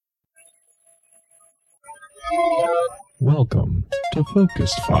Welcome to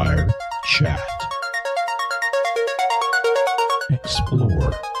Focused Fire Chat.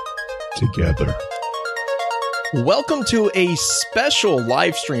 Explore together. Welcome to a special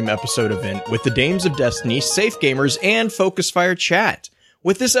live stream episode event with the Dames of Destiny, Safe Gamers, and Focused Fire Chat.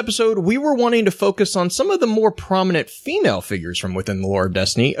 With this episode, we were wanting to focus on some of the more prominent female figures from within the lore of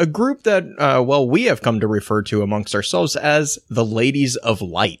Destiny, a group that, we have come to refer to amongst ourselves as the Ladies of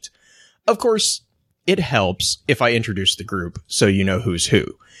Light. Of course, it helps if I introduce the group so you know who's who.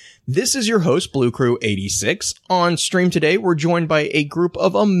 This is your host, Blue Crew 86. On stream today, we're joined by a group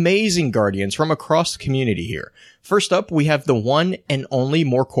of amazing guardians from across the community here. First up, we have the one and only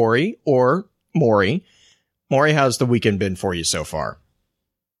Morcori, or Mori. Mori, how's the weekend been for you so far?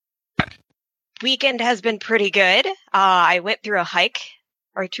 Weekend has been pretty good. I went through a hike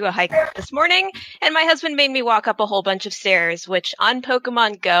this morning, and my husband made me walk up a whole bunch of stairs, which on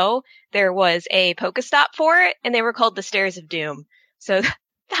Pokemon Go, there was a Pokestop for it, and they were called the Stairs of Doom. So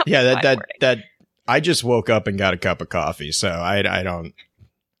that I just woke up and got a cup of coffee, so I don't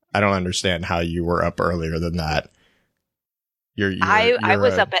understand how you were up earlier than that. I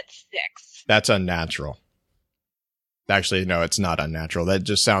was up at 6. That's unnatural. Actually, no, it's not unnatural. That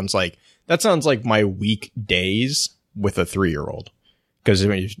sounds like my weekdays with a 3-year-old. Because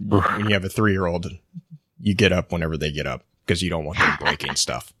when you have a 3-year-old, you get up whenever they get up because you don't want them breaking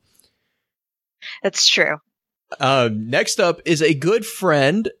stuff. That's true. Next up is a good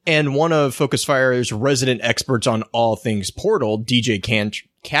friend and one of Focus Fire's resident experts on all things Portal, DJ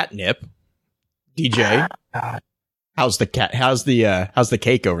Catnip. DJ, how's the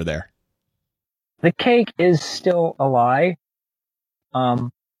cake over there? The cake is still a lie,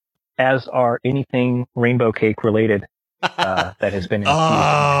 as are anything rainbow cake related that has been.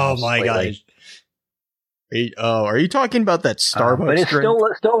 Oh my gosh! Are you talking about that Starbucks? But it's drink?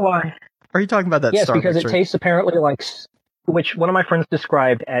 still a lie. Are you talking about that? Yes, Starbucks because it drink? tastes apparently like, which one of my friends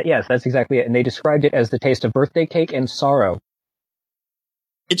described. Yes, that's exactly it, and they described it as the taste of birthday cake and sorrow.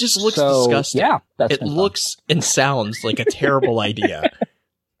 It just looks disgusting. Yeah, it looks and sounds like a terrible idea.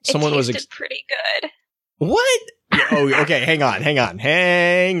 Someone was pretty good. What? Oh, okay. Hang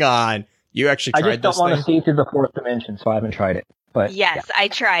on. You actually tried this? I just don't want to see through the fourth dimension, so I haven't tried it. But yes, yeah. I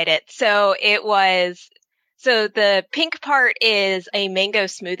tried it. So the pink part is a mango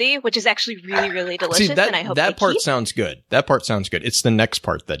smoothie, which is actually really, really delicious. See, and I hope that part sounds good. That part sounds good. It's the next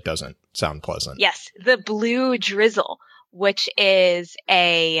part that doesn't sound pleasant. Yes, the blue drizzle, which is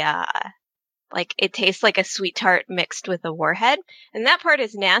it tastes like a sweet tart mixed with a warhead. And that part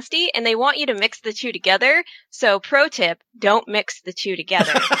is nasty, and they want you to mix the two together. So pro tip, don't mix the two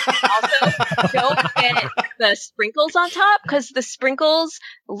together. Also, don't get the sprinkles on top, because the sprinkles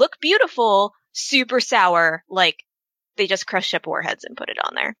look beautiful, super sour, like they just crushed up warheads and put it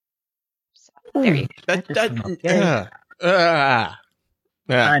on there. So, there you go.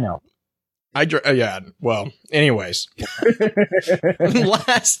 I know. Well, anyways.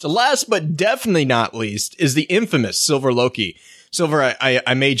 last but definitely not least is the infamous Silver Loki. Silver,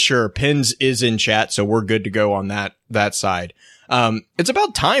 I made sure Pins is in chat, so we're good to go on that side. It's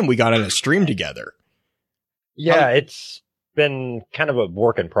about time we got on a stream together. Yeah, it's been kind of a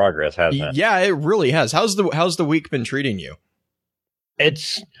work in progress, hasn't it? Yeah, it really has. How's the week been treating you?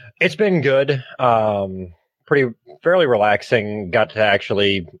 It's been good. Fairly relaxing. Got to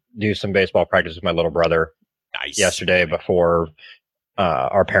actually do some baseball practice with my little brother yesterday before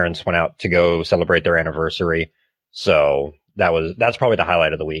our parents went out to go celebrate their anniversary. So that's probably the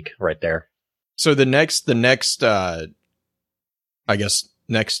highlight of the week right there. So the next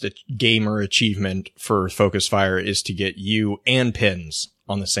gamer achievement for Focus Fire is to get you and Pins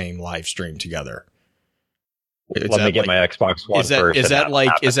on the same live stream together. Let me get my Xbox One first. Is that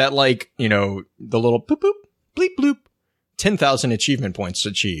like, you know, the little boop boop bleep bloop 10,000 achievement points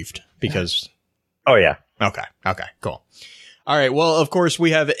achieved because oh yeah. Okay, cool. All right, well, of course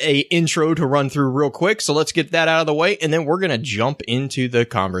we have a intro to run through real quick, so let's get that out of the way and then we're going to jump into the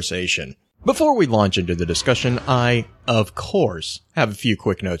conversation. Before we launch into the discussion, I, of course, have a few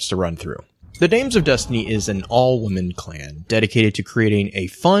quick notes to run through. The Dames of Destiny is an all-women clan dedicated to creating a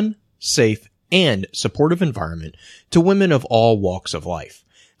fun, safe, and supportive environment to women of all walks of life.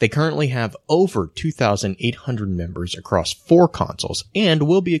 They currently have over 2,800 members across 4 consoles and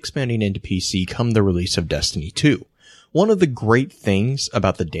will be expanding into PC come the release of Destiny 2. One of the great things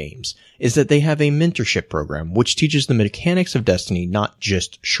about the Dames is that they have a mentorship program which teaches the mechanics of Destiny, not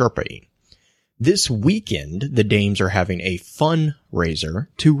just Sherpaing. This weekend, the Dames are having a fundraiser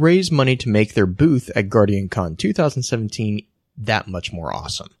to raise money to make their booth at GuardianCon 2017 that much more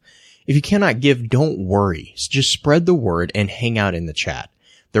awesome. If you cannot give, don't worry. Just spread the word and hang out in the chat.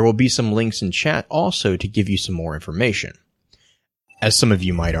 There will be some links in chat also to give you some more information. As some of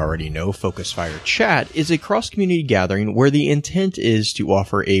you might already know, Focus Fire Chat is a cross-community gathering where the intent is to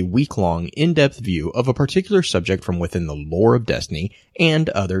offer a week-long, in-depth view of a particular subject from within the lore of Destiny and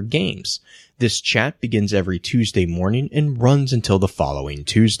other games. This chat begins every Tuesday morning and runs until the following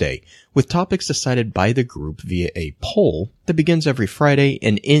Tuesday, with topics decided by the group via a poll that begins every Friday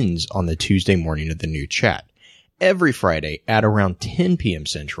and ends on the Tuesday morning of the new chat. Every Friday at around 10 p.m.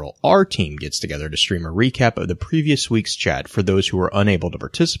 Central, our team gets together to stream a recap of the previous week's chat for those who are unable to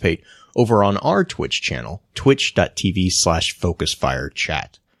participate over on our Twitch channel,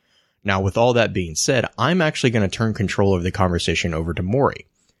 twitch.tv/FocusFireChat. Now, with all that being said, I'm actually going to turn control of the conversation over to Maury.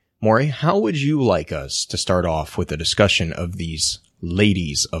 Maury, how would you like us to start off with a discussion of these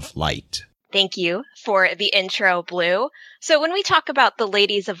ladies of light? Thank you for the intro, Blue. So when we talk about the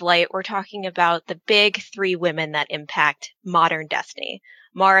Ladies of Light, we're talking about the big three women that impact modern Destiny.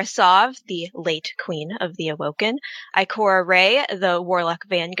 Mara Sov, the late queen of the Awoken, Ikora Rey, the warlock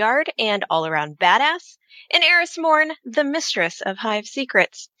vanguard and all-around badass, and Eris Morn, the mistress of Hive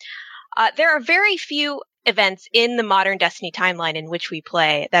Secrets. There are very few events in the modern Destiny timeline in which we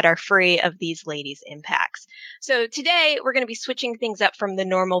play that are free of these ladies' impacts. So today we're going to be switching things up from the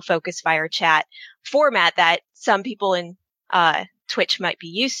normal Focus Fire Chat format that some people in Twitch might be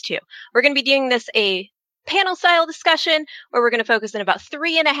used to. We're going to be doing this a panel-style discussion where we're going to focus on about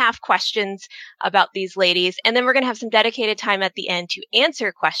 3.5 questions about these ladies, and then we're going to have some dedicated time at the end to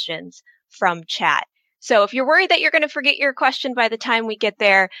answer questions from chat. So if you're worried that you're going to forget your question by the time we get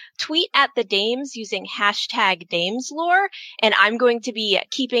there, tweet at the Dames using hashtag DamesLore, and I'm going to be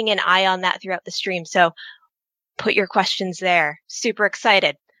keeping an eye on that throughout the stream. So put your questions there. Super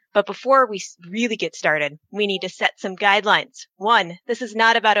excited. But before we really get started, we need to set some guidelines. 1, this is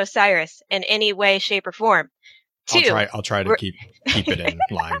not about Osiris in any way, shape, or form. 2, I'll try to keep it in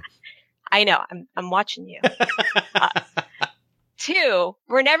line. I know. I'm watching you. 2,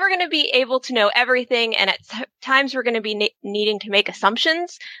 we're never going to be able to know everything, and at times we're going to be needing to make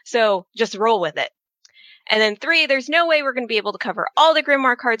assumptions, so just roll with it. And then 3, there's no way we're going to be able to cover all the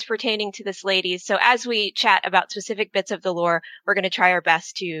Grimoire cards pertaining to this lady, so as we chat about specific bits of the lore, we're going to try our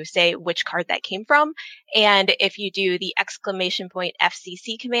best to say which card that came from, and if you do the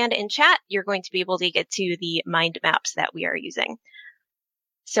 !FCC command in chat, you're going to be able to get to the mind maps that we are using.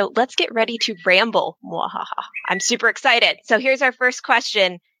 So let's get ready to ramble. Mwahaha. I'm super excited. So here's our first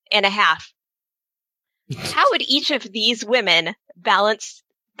question and a half. How would each of these women balance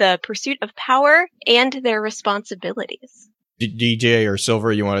the pursuit of power and their responsibilities? DJ or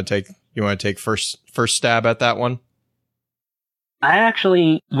Silver, you want to take first stab at that one? I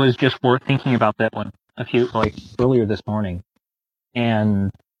actually was just thinking about that one earlier this morning,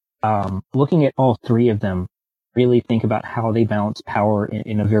 and looking at all three of them, really think about how they balance power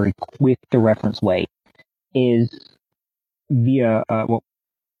in a very quick to reference way is via, and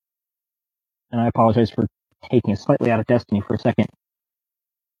I apologize for taking it slightly out of Destiny for a second.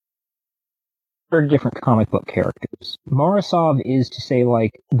 Very different comic book characters. Mara Sov is to say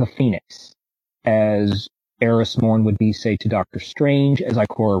like the Phoenix, as Eris Morn would be say to Doctor Strange, as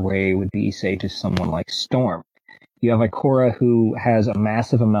Ikora Rey would be say to someone like Storm. You have Ikora who has a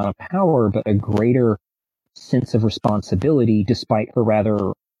massive amount of power, but a greater sense of responsibility despite her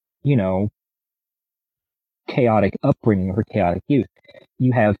rather, chaotic upbringing, her chaotic youth.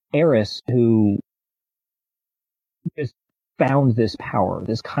 You have Eris who just found this power,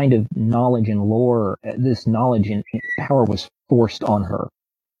 this kind of knowledge and lore, this knowledge and power was forced on her.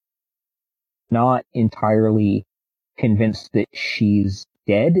 Not entirely convinced that she's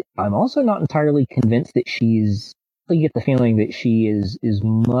dead. I'm also not entirely convinced that I get the feeling that she is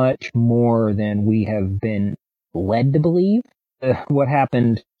much more than we have been led to believe. What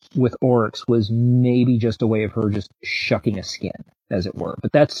happened with Oryx was maybe just a way of her just shucking a skin, as it were.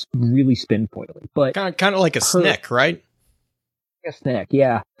 But that's really spin foiling. But kind of like a Snick, right? A Snick,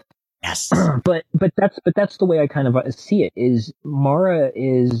 yeah. Yes. but that's the way I kind of see it. Is Mara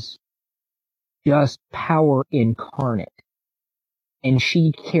is just power incarnate. And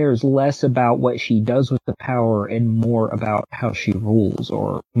she cares less about what she does with the power and more about how she rules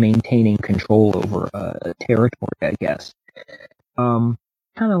or maintaining control over a territory, I guess. Kind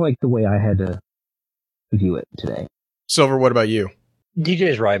of like the way I had to view it today. Silver, what about you?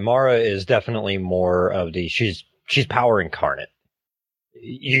 DJ's right. Mara is definitely more of she's power incarnate.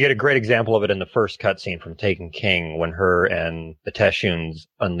 You get a great example of it in the first cutscene from Taken King when her and the Teshuns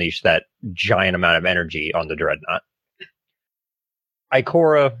unleash that giant amount of energy on the Dreadnought.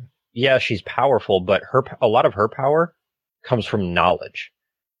 Ikora, yeah, she's powerful, but a lot of her power comes from knowledge.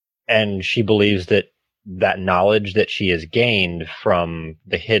 And she believes that that knowledge that she has gained from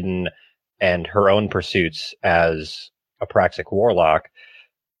the hidden and her own pursuits as a Praxic warlock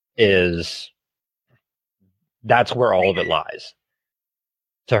that's where all of it lies.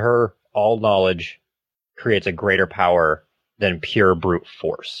 To her, all knowledge creates a greater power than pure brute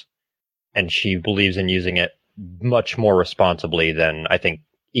force. And she believes in using it much more responsibly than I think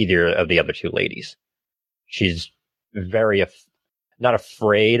either of the other two ladies. She's very, not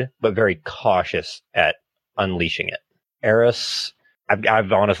afraid, but very cautious at unleashing it. Eris,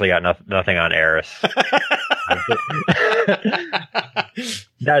 I've honestly got nothing on Eris.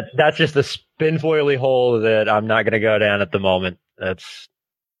 That's just a spinfoily hole that I'm not going to go down at the moment.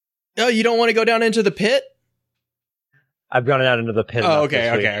 Oh, you don't want to go down into the pit? I've gone down into the pit. Oh,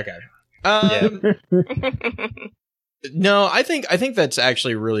 okay. No, I think that's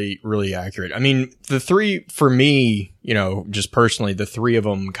actually really, really accurate. I mean, the three, for me, just personally, the three of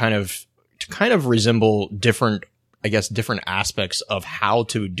them kind of resemble different aspects of how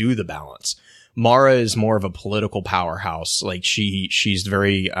to do the balance. Mara is more of a political powerhouse. Like she's a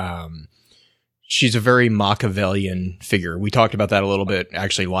very Machiavellian figure. We talked about that a little bit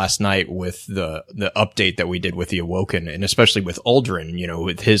actually last night with the update that we did with the Awoken, and especially with Uldren,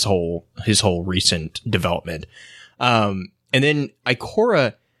 with his whole recent development. And then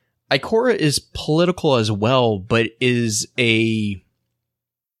Ikora is political as well, but is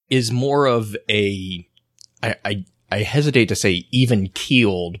more of I hesitate to say even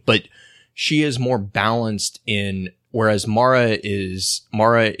keeled, but she is more balanced whereas Mara is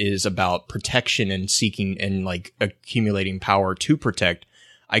about protection and seeking and like accumulating power to protect.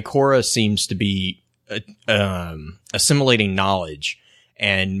 Ikora seems to be assimilating knowledge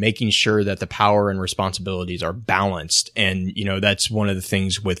and making sure that the power and responsibilities are balanced. And, that's one of the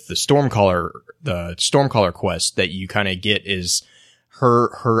things with the Stormcaller quest that you kind of get is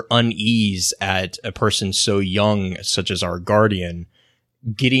her unease at a person so young, such as our guardian,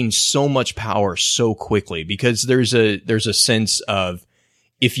 getting so much power so quickly, because there's a sense of,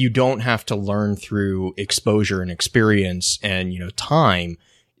 if you don't have to learn through exposure and experience and, time,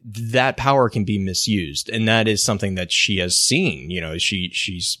 that power can be misused. And that is something that she has seen.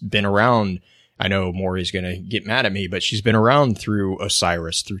 She's been around. I know Maury's going to get mad at me, but she's been around through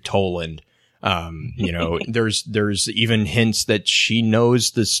Osiris, through Toland. There's even hints that she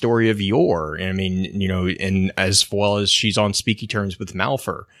knows the story of Yor. I mean, and as well as she's on speaking terms with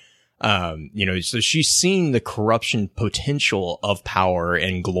Malphur. So she's seen the corruption potential of power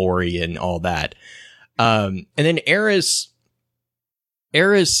and glory and all that. And then Eris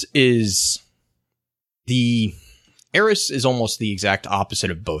is almost the exact opposite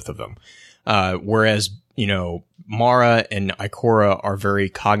of both of them. Whereas, Mara and Ikora are very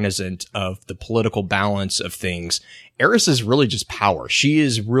cognizant of the political balance of things. Eris is really just power. She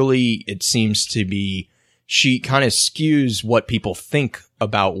is really, it seems to be, she kind of skews what people think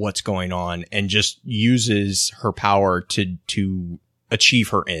about what's going on and just uses her power to achieve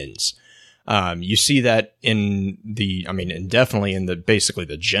her ends. You see that and definitely in basically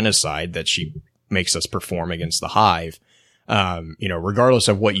the genocide that she makes us perform against the Hive. Regardless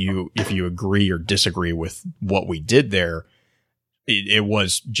of if you agree or disagree with what we did there, it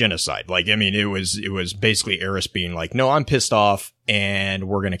was genocide. It was basically Eris being like, no, I'm pissed off and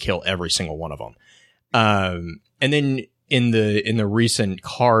we're going to kill every single one of them. And then in the recent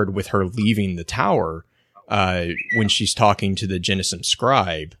card with her leaving the tower, when she's talking to the Jennison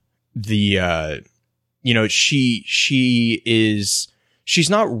scribe, she's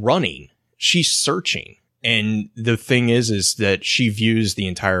not running, she's searching. And the thing is that she views the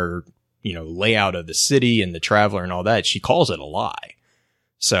entire, layout of the city and the traveler and all that. She calls it a lie.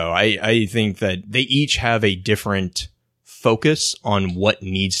 So I think that they each have a different focus on what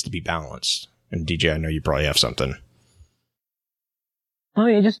needs to be balanced. And DJ, I know you probably have something. I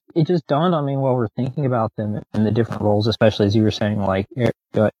mean, it just dawned on me while we're thinking about them and the different roles, especially as you were saying, like,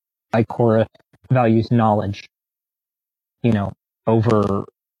 Ikora values knowledge, over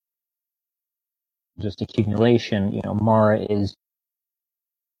just accumulation. Mara is,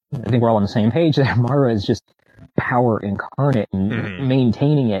 I think we're all on the same page there. Mara is just power incarnate and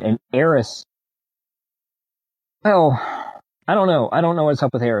maintaining it. And Eris, well, I don't know what's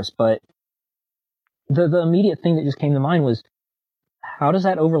up with Eris, but the immediate thing that just came to mind was, how does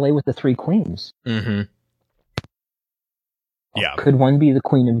that overlay with the three queens? Mm-hmm. Yeah. Could one be the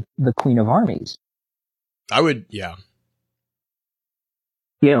queen of armies? I would, yeah.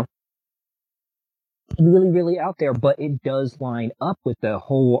 Really, really out there, but it does line up with the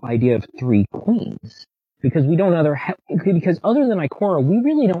whole idea of three queens. Because we don't because other than Ikora, we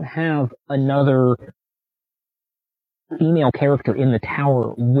really don't have another female character in the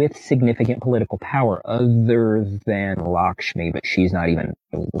tower with significant political power other than Lakshmi, but she's not even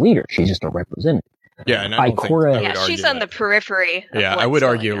the leader. She's just a representative. Yeah, and I don't think, Ikora- I would Yeah, she's argue on that. the periphery. Of Yeah, I what's would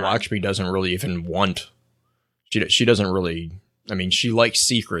going argue on. Lakshmi doesn't really even want. She doesn't really. I mean, she likes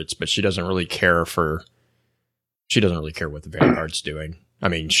secrets, but she doesn't really care for. She doesn't really care what the Vanguard's doing. I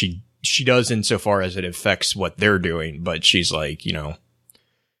mean, she does insofar as it affects what they're doing, but she's like,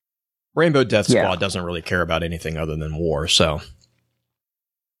 Rainbow Death Squad Yeah. doesn't really care about anything other than war. So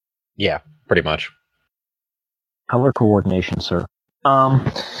Yeah, pretty much. Color coordination, sir. But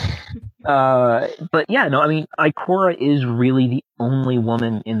yeah, no, I mean, Ikora is really the only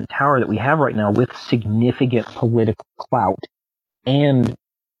woman in the tower that we have right now with significant political clout and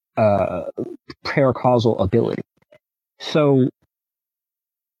paracausal ability. So,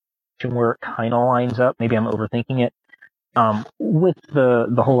 where it kind of lines up, maybe I'm overthinking it, with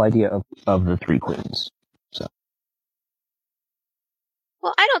the whole idea of the three queens.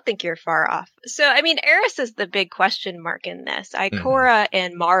 Well, I don't think you're far off. So, I mean, Eris is the big question mark in this. Ikora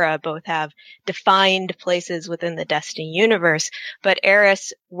and Mara both have defined places within the Destiny universe, but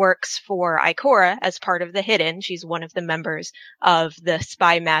Eris works for Ikora as part of the Hidden. She's one of the members of the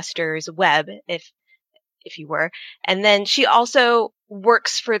Spy Master's web, if you were. And then she also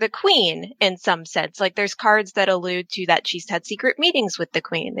works for the Queen in some sense. Like there's cards that allude to that she's had secret meetings with the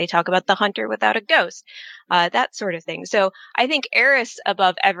Queen. They talk about the hunter without a ghost, that sort of thing. So I think Eris,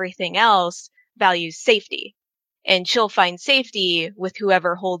 above everything else, values safety. And she'll find safety with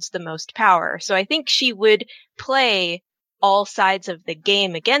whoever holds the most power. So I think she would play all sides of the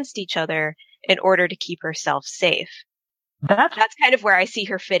game against each other in order to keep herself safe. That's kind of where I see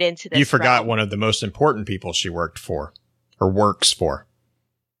her fit into this. you forgot realm. one of the most important people she worked for, or works for.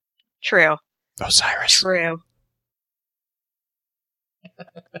 True. Osiris. True.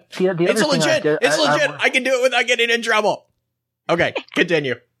 The other It's thing legit. It's legit. I can do it without getting in trouble. Okay,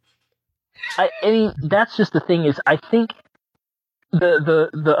 continue. I mean, that's just the thing is, I think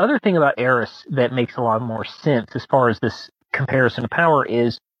the other thing about Eris that makes a lot more sense as far as this comparison of power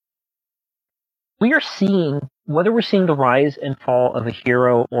is we are seeing, whether we're seeing the rise and fall of a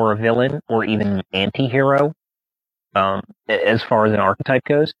hero or a villain or even an anti-hero, as far as an archetype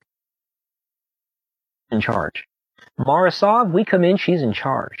goes, in charge. Mara Sov, we come in, she's in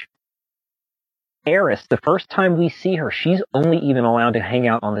charge. Eris, the first time we see her, she's only even allowed to hang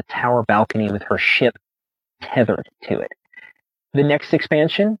out on the tower balcony with her ship tethered to it. The next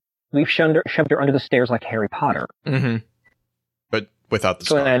expansion, we've shoved her under the stairs like Harry Potter. Mm-hmm. But without the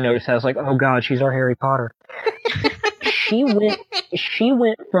So scar. then I noticed, I was like, oh god, she's our Harry Potter. she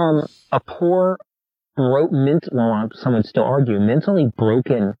went from a poor, some would still argue, mentally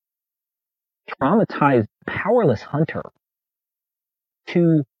broken, traumatized, powerless hunter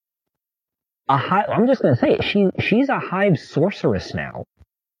to I'm just going to say it. She's a Hive sorceress now.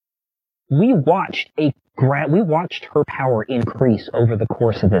 We watched her power increase over the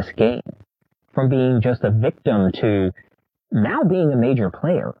course of this game, from being just a victim to now being a major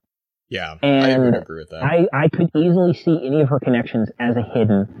player. Yeah, And I would agree with that. I could easily see any of her connections as a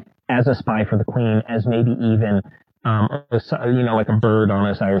hidden, as a spy for the Queen, as maybe even, like a bird on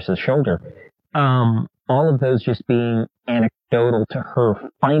Osiris's shoulder. All of those just being anecdotal to her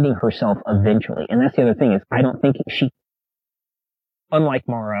finding herself eventually. And that's the other thing is I don't think unlike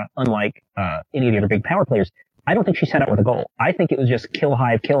Mara, unlike any of the other big power players, I don't think she set out with a goal. I think it was just kill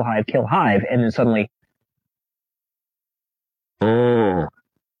Hive, kill Hive, kill Hive, and then suddenly,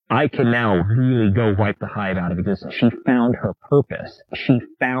 I can now really go wipe the Hive out of existence. She found her purpose. She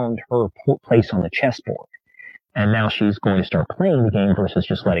found her place on the chessboard. And now she's going to start playing the game versus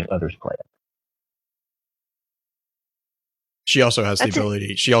just letting others play it. She also has the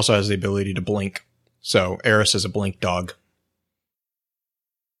ability to blink. So Eris is a blink dog.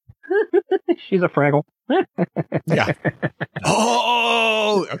 She's a Fraggle. Yeah.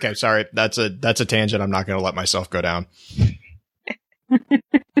 Oh, okay. Sorry. That's a tangent. I'm not going to let myself go down.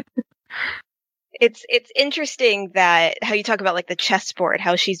 It's interesting that how you talk about like the chessboard,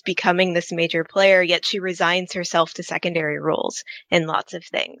 how she's becoming this major player, yet she resigns herself to secondary roles in lots of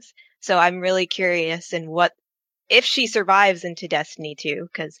things. So I'm really curious in what, if she survives into Destiny 2,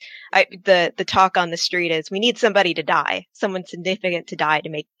 because the talk on the street is we need somebody to die, someone significant to die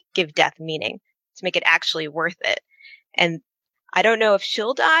to give death meaning, to make it actually worth it. And I don't know if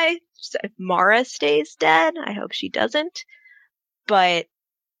she'll die, if Mara stays dead. I hope she doesn't. But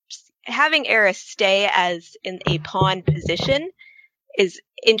having Eris stay as in a pawn position is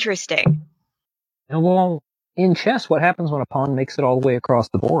interesting. Well, in chess, what happens when a pawn makes it all the way across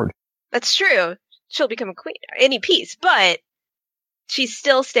the board? That's true. She'll become a queen any piece, but she's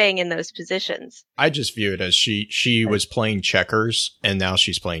still staying in those positions. I just view it as she was playing checkers and now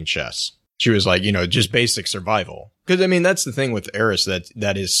she's playing chess. She was like, just basic survival. Because, I mean, that's the thing with Eris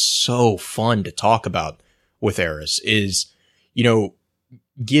that is so fun to talk about with Eris is,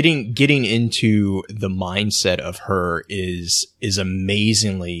 getting into the mindset of her is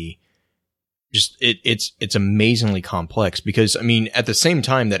amazingly just it's amazingly complex because, I mean, at the same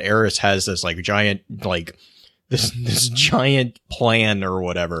time that Eris has this like giant, like this giant plan or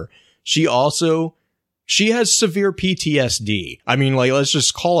whatever, she has severe PTSD. I mean, like, let's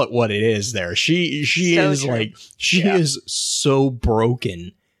just call it what it is there. She so is true. Like, she is so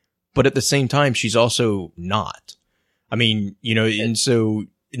broken, but at the same time, she's also not. I mean,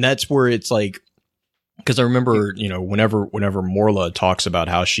 and that's where it's like, because I remember, whenever Morla talks about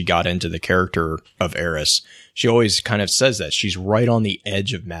how she got into the character of Eris, she always kind of says that she's right on the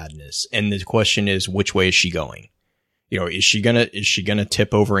edge of madness. And the question is, which way is she going? Is she gonna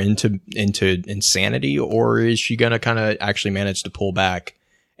tip over into insanity, or is she gonna kind of actually manage to pull back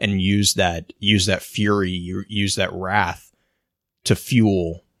and use that fury, use that wrath to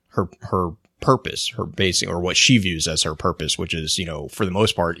fuel her purpose, her basic, or what she views as her purpose, which is, for the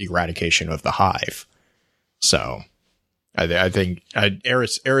most part, eradication of the hive. So I think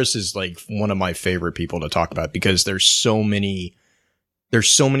Eris is like one of my favorite people to talk about because there's so many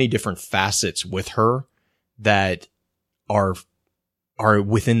different facets with her that are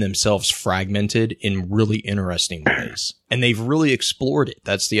within themselves fragmented in really interesting ways. And they've really explored it.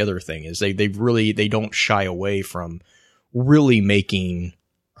 That's the other thing is they don't shy away from really making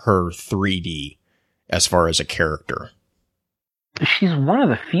her 3D as far as a character. She's one of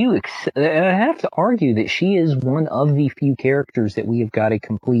the few, I have to argue that she is one of the few characters that we have got a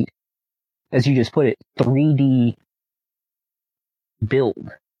complete, as you just put it, 3D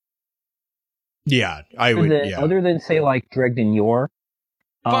build. Yeah, I would. Other than say like Dregden Yor.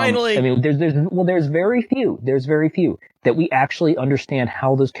 Finally, I mean, there's very few that we actually understand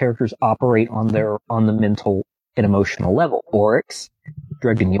how those characters operate on the mental and emotional level. Oryx,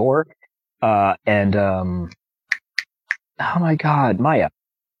 Dregden Yor, and oh my God, Maya.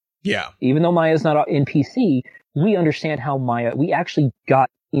 Yeah. Even though Maya's not an NPC, we understand how we actually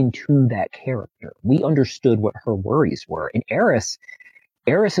got into that character. We understood what her worries were. And Eris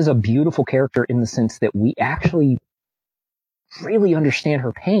is a beautiful character in the sense that we actually really understand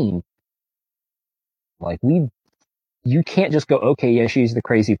her pain. Like you can't just go, okay, yeah, she's the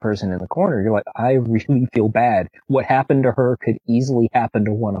crazy person in the corner. You're like, I really feel bad. What happened to her could easily happen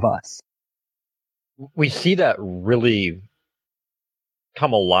to one of us. We see that really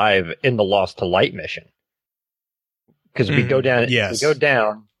come alive in the Lost to Light mission. Because we go down,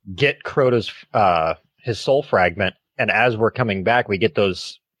 get Crota's, his soul fragment, and as we're coming back, we get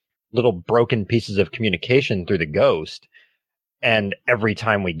those little broken pieces of communication through the ghost. And every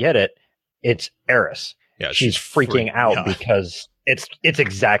time we get it, it's Eris. Yeah, she's freaking out because it's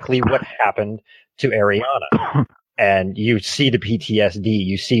exactly what happened to Ariana. And you see the PTSD,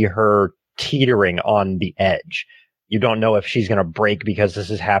 you see her teetering on the edge. You don't know if she's going to break because this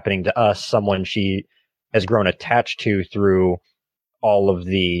is happening to us, someone she has grown attached to through all of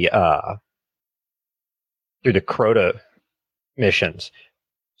the, through the Crota missions.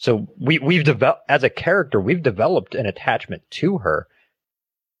 So we've developed, as a character, we've developed an attachment to her.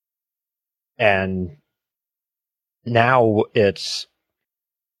 And now it's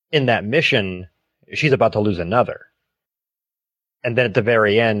in that mission, she's about to lose another. And then at the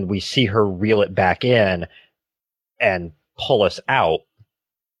very end, we see her reel it back in and pull us out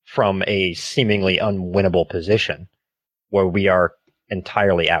from a seemingly unwinnable position where we are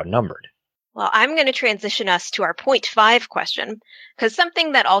entirely outnumbered. Well, I'm going to transition us to our point 5 question, because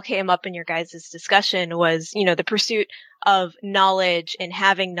something that all came up in your guys' discussion was, the pursuit of knowledge and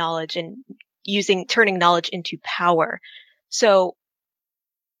having knowledge and turning knowledge into power. So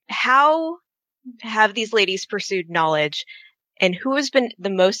how have these ladies pursued knowledge, and who has been the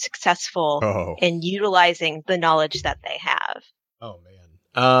most successful in utilizing the knowledge that they have? Oh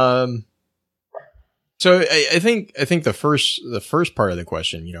man. So I think the first part of the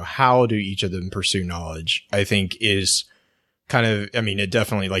question, how do each of them pursue knowledge, I think is kind of, it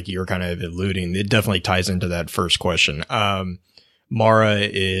definitely, like you're kind of alluding, it definitely ties into that first question. Mara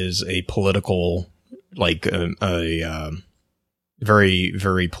is a political, very,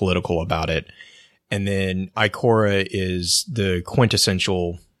 very political about it. And then Ikora is the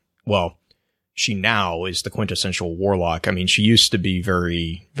quintessential, she now is the quintessential warlock. She used to be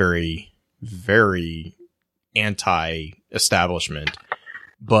very, very, very anti-establishment,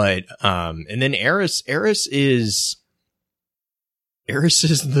 but, and then Eris is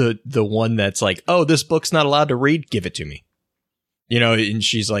the one that's like, oh, this book's not allowed to read, give it to me. You know, and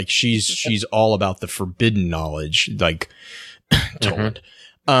she's like, she's all about the forbidden knowledge, like, Toland.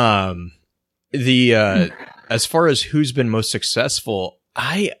 As far as who's been most successful,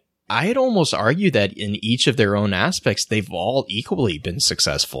 I'd almost argue that in each of their own aspects, they've all equally been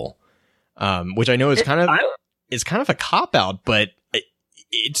successful. Which I know is kind of a cop out, but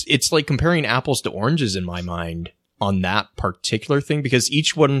it's like comparing apples to oranges in my mind on that particular thing, because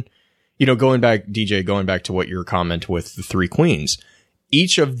each one, you know, going back to what your comment with the three queens,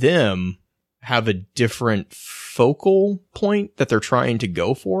 each of them have a different focal point that they're trying to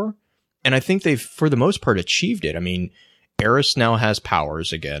go for. And I think they've, for the most part, achieved it. I mean, Eris now has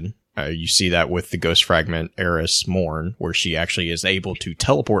powers again. You see that with the Ghost Fragment Eris Morn, where she actually is able to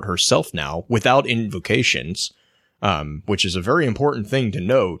teleport herself now without invocations, which is a very important thing to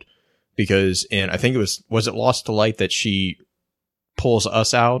note, because I think it was it Lost to Light that she pulls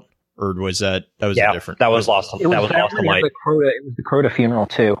us out? Or was a different? That was Lost to Light. It was the Crota funeral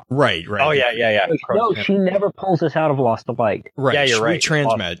too. Right. Oh yeah. No, she never pulls us out of Lost to Light. Right. Yeah, you're right.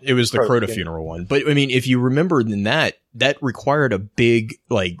 Transmet. It was the Crota funeral one. But I mean, if you remember, then that required a big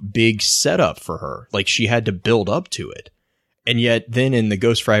setup for her. Like, she had to build up to it. And yet then in the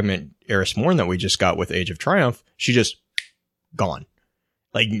Ghost Fragment Eris Morn that we just got with Age of Triumph, she just gone.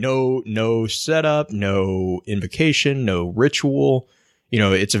 Like, no setup, no invocation, no ritual. You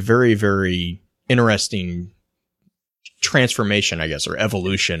know, it's a very, very interesting transformation, I guess, or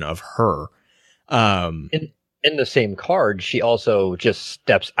evolution of her. In the same card, she also just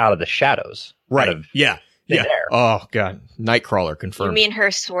steps out of the shadows. Right. Yeah. There. Oh, God. Nightcrawler confirmed. You mean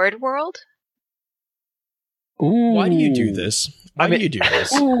her sword world? Ooh. Why do you do this? Why do you do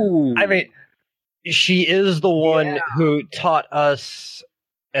this? I mean, she is the one who taught us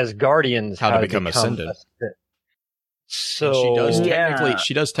as Guardians how to become Ascendant. So and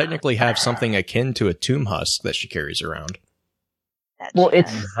she does technically have something akin to a tomb husk that she carries around. Well,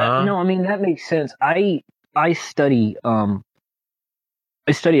 it's no, I mean, that makes sense. I study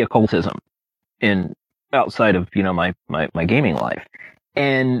occultism outside of, you know, my gaming life.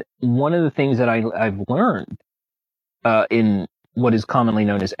 And one of the things that I've learned in what is commonly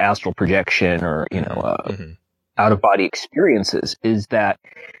known as astral projection, or, you know, out of body experiences, is that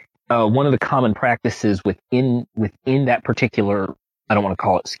one of the common practices within that particular, I don't want to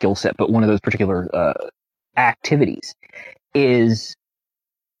call it skill set, but one of those particular activities is,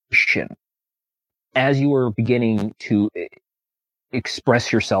 as you are beginning to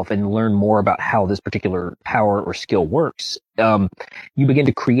express yourself and learn more about how this particular power or skill works, you begin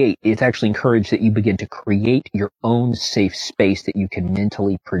to create. It's actually encouraged that you begin to create your own safe space that you can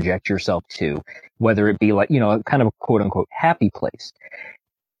mentally project yourself to, whether it be like, you know, kind of a quote unquote happy place.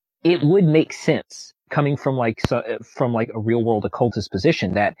 It would make sense, coming from like a real world occultist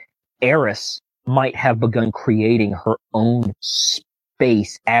position, that Eris might have begun creating her own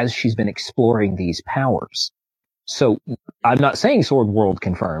space as she's been exploring these powers. So I'm not saying Sword World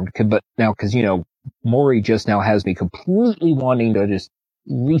confirmed, but now, because, you know, Maury just now has me completely wanting to just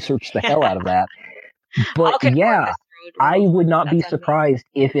research the hell out of that. But yeah, I would not be surprised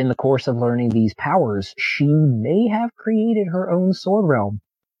if in the course of learning these powers, she may have created her own sword realm.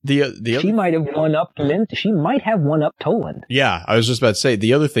 She might have one up Toland. Yeah, I was just about to say,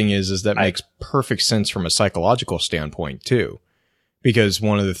 the other thing is that makes perfect sense from a psychological standpoint too, because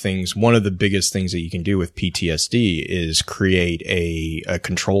one of the biggest things that you can do with PTSD is create a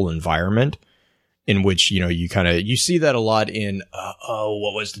control environment in which, you know, you see that a lot in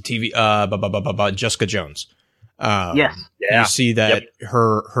what was the TV Jessica Jones. Yes, you see that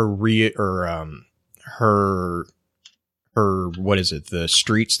her what is it, the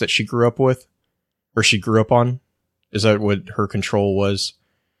streets that she grew up with, or she grew up on? Is that what her control was?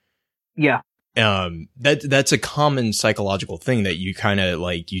 Yeah. That's a common psychological thing that you kind of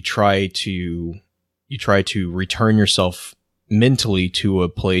like, you try to return yourself mentally to a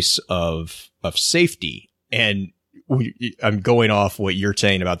place of safety. And I'm going off what you're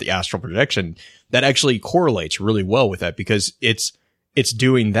saying about the astral projection. That actually correlates really well with that, because it's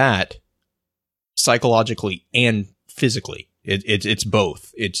doing that psychologically and physically. It's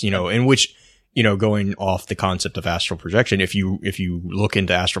both. It's, you know, in which, you know, going off the concept of astral projection, if you look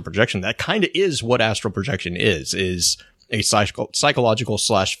into astral projection, that kind of is what astral projection is a psychological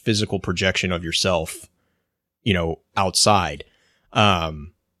 / physical projection of yourself, you know, outside.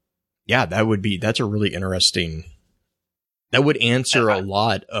 Yeah, that's a really interesting, that would answer a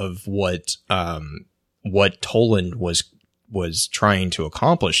lot of what Toland was trying to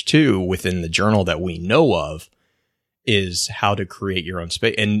accomplish too within the journal that we know of, is how to create your own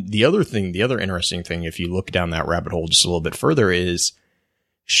space. And the other interesting thing, if you look down that rabbit hole just a little bit further, is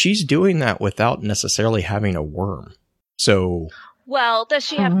she's doing that without necessarily having a worm. So Well, does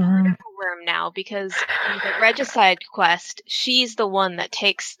she have part of a worm now? Because in the Regicide quest, she's the one that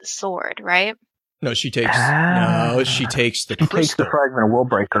takes the sword, right? No, she takes the She crystal. takes the fragment of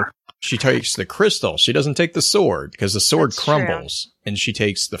Willbreaker. She takes the crystal. She doesn't take the sword because the sword That's crumbles, and she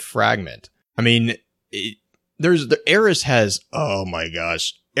takes the fragment. I mean, Eris has. Oh my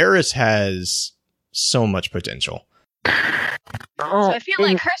gosh, Eris has so much potential. So I feel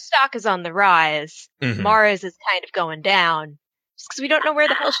like her stock is on the rise. Mhm. Mara's is kind of going down, just because we don't know where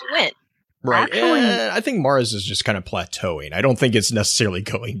the hell she went. Right. Actually- I think Mara's is just kind of plateauing. I don't think it's necessarily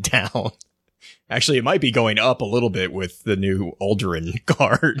going down. Actually, it might be going up a little bit with the new Aldrin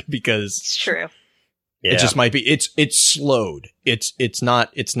card because It's true. it just might be. It's slowed. It's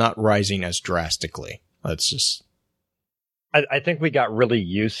not rising as drastically. Let's just. I think we got really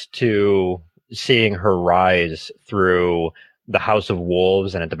used to seeing her rise through the House of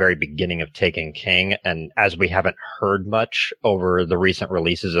Wolves and at the very beginning of Taken King. And as we haven't heard much over the recent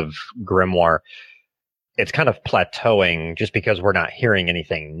releases of Grimoire, it's kind of plateauing just because we're not hearing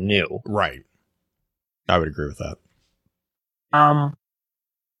anything new. Right. I would agree with that.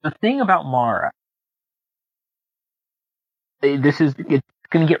 The thing about Mara, it's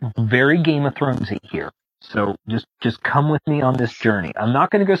going to get very Game of Thronesy here. So just come with me on this journey. I'm not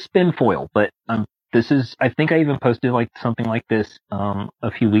going to go spin foil, but I think I even posted like something like this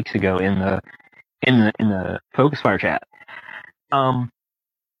a few weeks ago in the Focus Fire chat. Out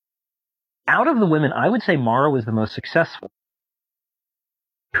of the women, I would say Mara was the most successful.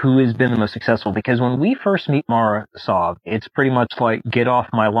 Who has been the most successful? Because when we first meet Mara Sov, it's pretty much like, get off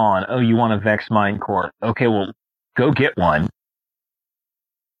my lawn. Oh, you want a Vex Mind Core? Okay, well, go get one.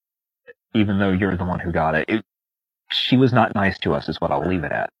 Even though you're the one who got it. She was not nice to us, is what I'll leave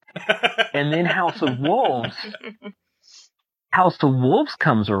it at. And then House of Wolves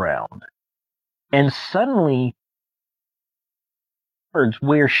comes around, and suddenly,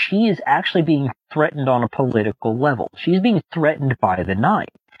 where she is actually being threatened on a political level. She's being threatened by the Nine.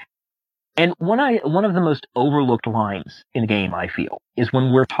 And one of the most overlooked lines in the game, I feel, is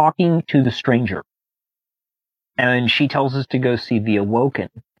when we're talking to the stranger, and she tells us to go see the Awoken.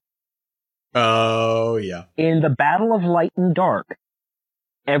 Oh yeah. In the Battle of Light and Dark,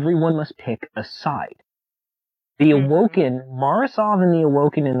 everyone must pick a side. The Awoken, Mara Sov and the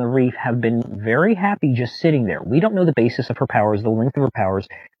Awoken in the Reef have been very happy just sitting there. We don't know the basis of her powers, the length of her powers.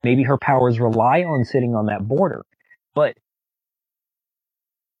 Maybe her powers rely on sitting on that border. But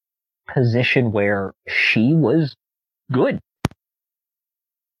position where she was good.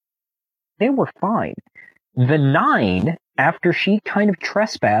 They were fine. The Nine, after she kind of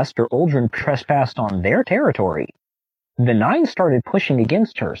trespassed, or Aldrin trespassed on their territory, the Nine started pushing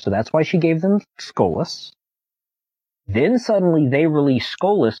against her, so that's why she gave them Skolas. Then suddenly they release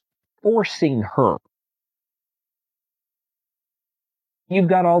Skolas, forcing her. You've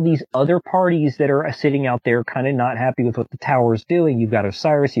got all these other parties that are sitting out there kind of not happy with what the tower's doing. You've got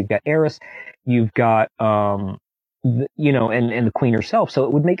Osiris, you've got Eris, you've got, and the Queen herself. So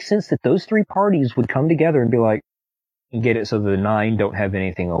it would make sense that those three parties would come together and be like, get it so the Nine don't have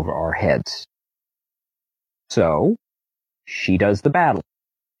anything over our heads. So, she does the battle.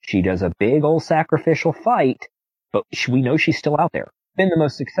 She does a big old sacrificial fight, but we know she's still out there. Been the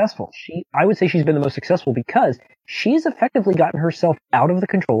most successful. I would say she's been the most successful because she's effectively gotten herself out of the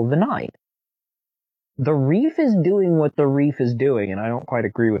control of the Nine. The Reef is doing what the Reef is doing, and I don't quite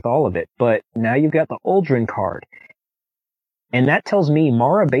agree with all of it, but now you've got the Aldrin card. And that tells me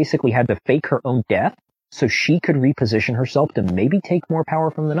Mara basically had to fake her own death so she could reposition herself to maybe take more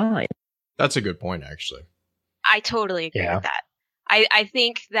power from the Nine. That's a good point, actually. I totally agree with that. I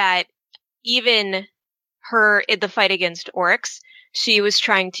think that even her in the fight against Oryx, she was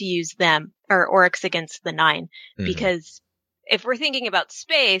trying to use them, or Oryx against the Nine, because if we're thinking about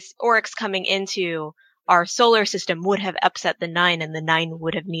space, Oryx coming into our solar system would have upset the Nine, and the Nine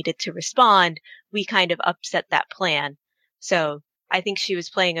would have needed to respond. We kind of upset that plan. So I think she was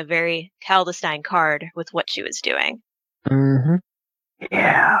playing a very Kaldestein card with what she was doing. Mm-hmm.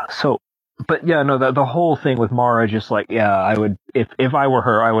 Yeah. So, but yeah, no, the whole thing with Mara, just like, yeah, I would, if I were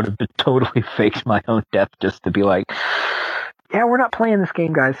her, I would have totally faked my own death just to be like, yeah, we're not playing this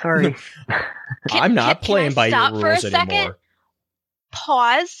game, guys. Sorry. I'm not playing by your rules anymore.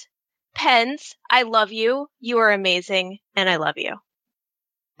 Pause. Pens, I love you. You are amazing, and I love you.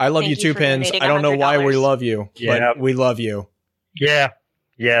 I love you too, Pens. I don't know why we love you, but we love you. Yeah.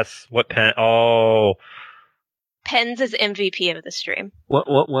 Yes. What Pen? Oh. Pens is MVP of the stream.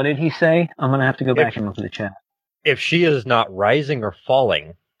 What did he say? I'm going to have to go back and look at the chat. If she is not rising or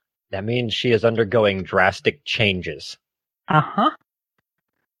falling, that means she is undergoing drastic changes. Uh-huh.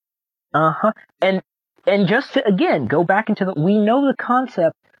 Uh-huh. And And just to, again, go back into we know the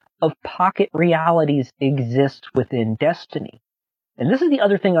concept of pocket realities exists within Destiny. And this is the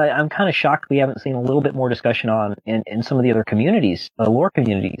other thing I'm kind of shocked we haven't seen a little bit more discussion on in some of the other communities, lore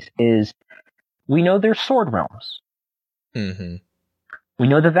communities, is we know there's sword realms. Mm-hmm. We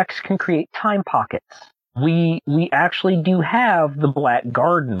know the Vex can create time pockets. We actually do have the Black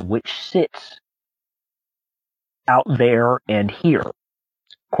Garden, which sits out there and here,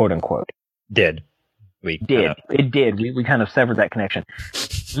 quote unquote. It did. We kind of severed that connection.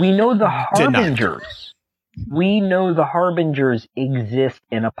 We know the Harbingers. We know the Harbingers exist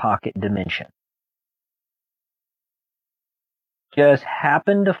in a pocket dimension. Just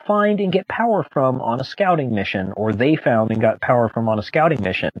happened to find and get power from on a scouting mission, or they found and got power from on a scouting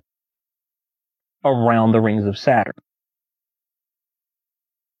mission around the rings of Saturn.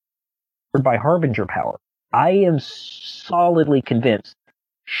 Or by Harbinger power. I am solidly convinced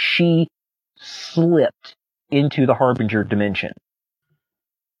she slipped into the Harbinger dimension.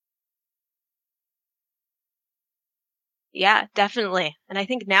 Yeah, definitely. And I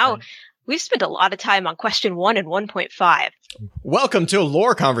think now we've spent a lot of time on question 1 and 1.5. Welcome to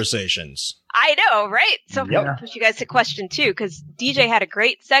Lore Conversations. I know, right? So I'm Yep. going to push you guys to question 2, because DJ had a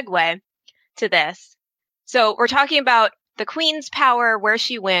great segue to this. So we're talking about the Queen's power, where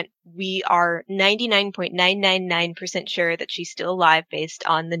she went. We are 99.999% sure that she's still alive based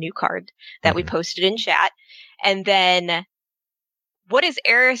on the new card that we posted in chat. And then what is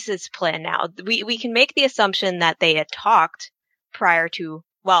Eris's plan now? We can make the assumption that they had talked prior to,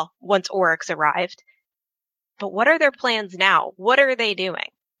 well, once Oryx arrived. But what are their plans now? What are they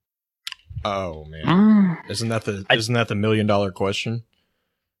doing? Oh man, isn't that the $1 million question?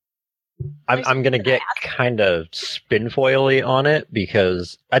 I'm going to get kind of spinfoily on it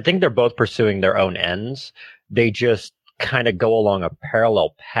because I think they're both pursuing their own ends. They just kind of go along a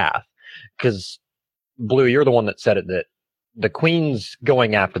parallel path. Because, Blue, you're the one that said it, that the Queen's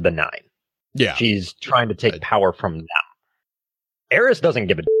going after the Nine. Yeah. She's trying to take power from them. Eris doesn't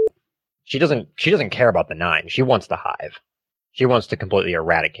give a She doesn't care about the Nine. She wants the Hive. She wants to completely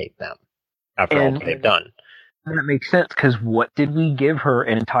eradicate them after all that they've done. That makes sense, because what did we give her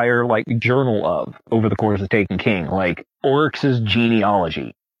an entire, journal of over the course of Taken King? Oryx's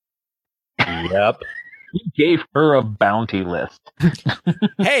genealogy. Yep. We gave her a bounty list.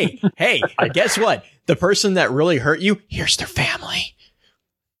 Hey, guess what? The person that really hurt you, here's their family.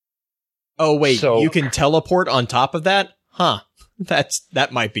 Oh, wait, So- you can teleport on top of that? Huh.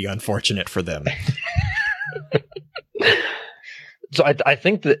 That might be unfortunate for them. So I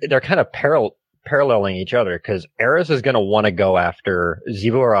think that they're kind of paralleling each other, because Eris is going to want to go after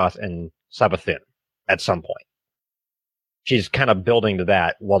Xivu-Arath and Savathun at some point. She's kind of building to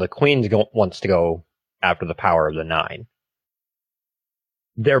that, while the Queen wants to go after the power of the Nine.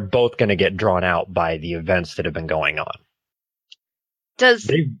 They're both going to get drawn out by the events that have been going on. Does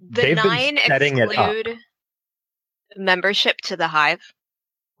They've the been Nine setting it up. exclude membership to the Hive?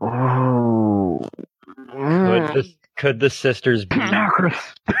 Oh. Could the sisters be?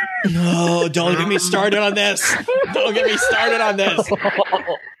 No, don't get me started on this. Don't get me started on this.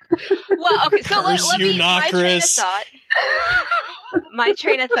 Well, okay, so let Curse you, me, Nokris. my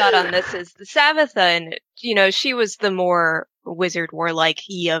train of thought on this is the Savathun, she was the more wizard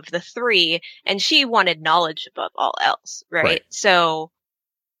warlike-y of the three, and she wanted knowledge above all else, right? So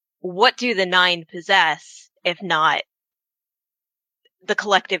what do the Nine possess, if not the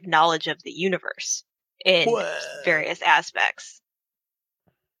collective knowledge of the universe in various aspects?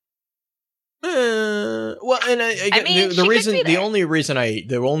 Well, and I mean, the only reason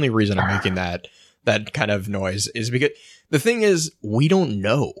I'm making that kind of noise is because the thing is, we don't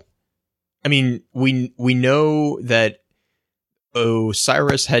know. I mean, we know that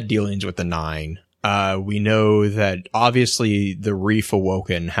Osiris had dealings with the Nine. We know that obviously the Reef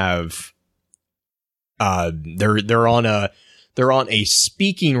Awoken have they're on a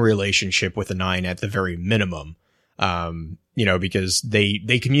speaking relationship with the Nine at the very minimum. Because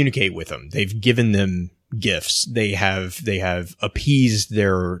they communicate with them. They've given them gifts. They have appeased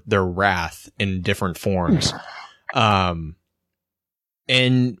their wrath in different forms. And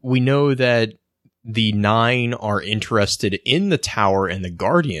we know that the Nine are interested in the Tower and the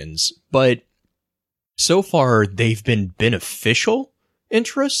Guardians, but so far they've been beneficial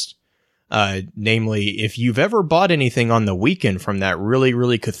interests. Namely, if you've ever bought anything on the weekend from that really,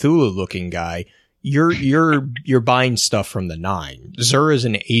 really Cthulhu looking guy, you're buying stuff from the Nine. Xur is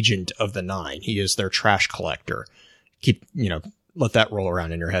an agent of the Nine. He is their trash collector. Let that roll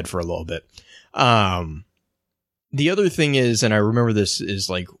around in your head for a little bit. The other thing is, and I remember this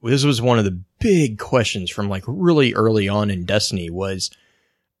was one of the big questions from really early on in Destiny was,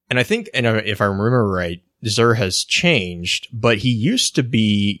 And I think, and if I remember right, Xur has changed, but you used to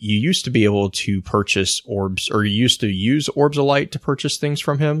be able to purchase orbs, or you used to use Orbs of Light to purchase things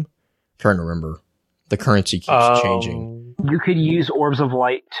from him. I'm trying to remember. The currency keeps changing. You could use Orbs of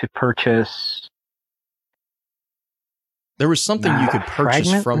Light to purchase. There was something you could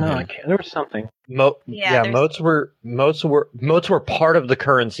purchase from him. There was something. Motes were part of the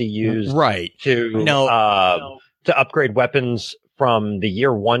currency used right to upgrade weapons from the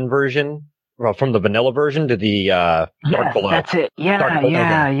year 1 version, well, from the vanilla version to the Dark Below. That's it.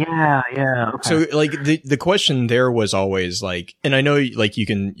 Yeah. Okay. So, like, the question there was always like, and I know, like, you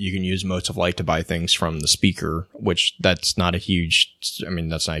can use Motes of Light to buy things from the speaker, which that's not a huge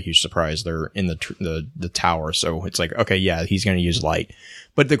surprise. They're in the tower, so it's like, okay, yeah, he's going to use light.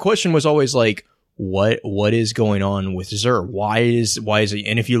 But the question was always like, what is going on with Xur? Why is he?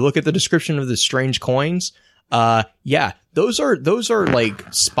 And if you look at the description of the strange coins, those are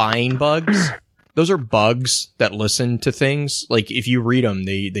like spying bugs. Those are bugs that listen to things. Like, if you read them,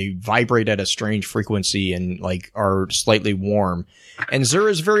 they vibrate at a strange frequency and, like, are slightly warm. And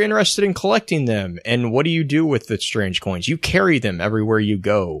Xur is very interested in collecting them. And what do you do with the strange coins? You carry them everywhere you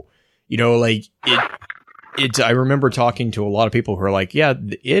go. You know, like, I remember talking to a lot of people who are like, yeah,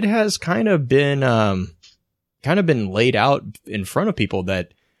 it has kind of been laid out in front of people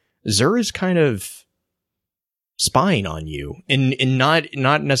that Xur is kind of spying on you, and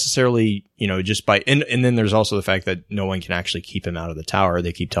not necessarily, you know, just by, and then there's also the fact that no one can actually keep him out of the tower.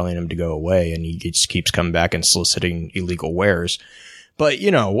 They keep telling him to go away, and he just keeps coming back and soliciting illegal wares. But, you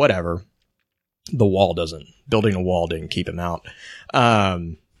know, whatever. Building a wall didn't keep him out.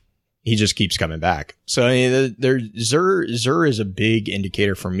 He just keeps coming back. So, I mean, Xur is a big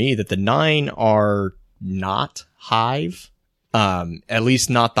indicator for me that the 9 are not Hive, at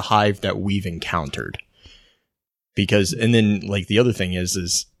least not the Hive that we've encountered. Because, and then, like, the other thing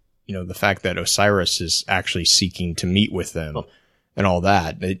is, you know, the fact that Osiris is actually seeking to meet with them and all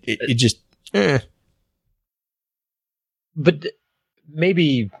that. It just, But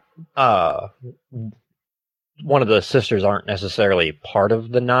maybe, one of the sisters aren't necessarily part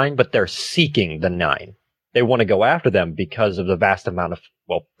of the 9, but they're seeking the 9. They want to go after them because of the vast amount of,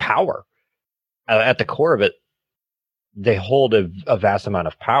 power. At the core of it, they hold a vast amount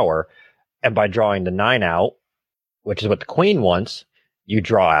of power, and by drawing the 9 out, which is what the Queen wants, you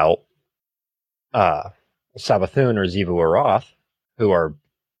draw out Savathun or Xivu Arath, who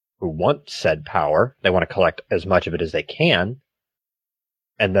want said power. They want to collect as much of it as they can.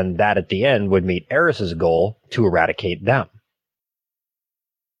 And then that at the end would meet Eris's goal to eradicate them.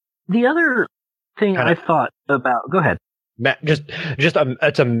 The other thing I thought about, go ahead.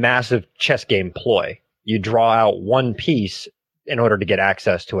 It's a massive chess game ploy. You draw out one piece in order to get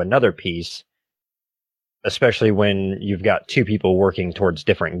access to another piece, especially when you've got 2 people working towards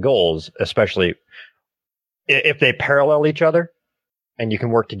different goals, especially if they parallel each other and you can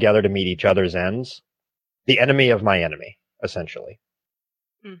work together to meet each other's ends. The enemy of my enemy, essentially.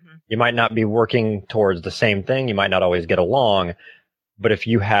 Mm-hmm. You might not be working towards the same thing. You might not always get along, but if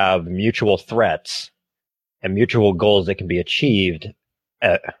you have mutual threats and mutual goals that can be achieved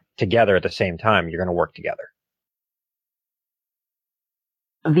together at the same time, you're going to work together.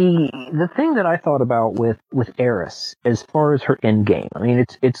 The thing that I thought about with Eris, as far as her end game, I mean,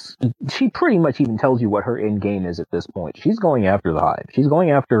 it's she pretty much even tells you what her end game is at this point. She's going after the Hive. She's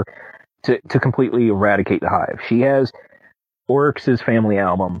going after to completely eradicate the Hive. She has Oryx's family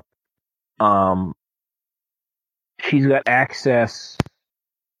album. She's got access,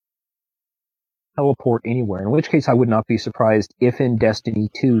 teleport anywhere. In which case, I would not be surprised if in Destiny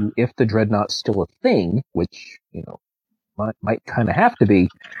 2, if the Dreadnought's still a thing, which, you know, might kind of have to be.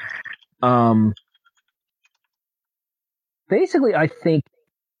 Basically, I think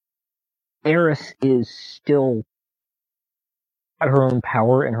Eris is still at her own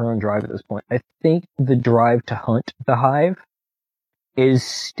power and her own drive at this point. I think the drive to hunt the Hive is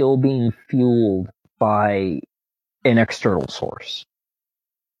still being fueled by an external source.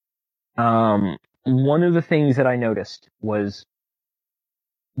 One of the things that I noticed was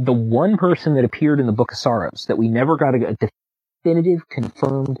the one person that appeared in the Book of Sorrows that we never got a definitive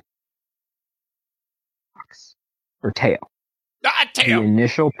confirmed or Teo. Teo. The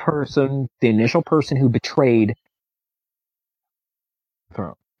initial person who betrayed the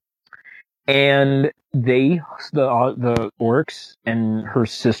throne. And the Oryx and her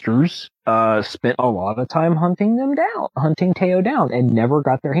sisters spent a lot of time hunting Teo down, and never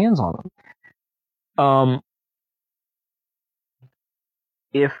got their hands on him.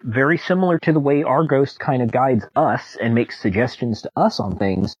 If very similar to the way our ghost kind of guides us and makes suggestions to us on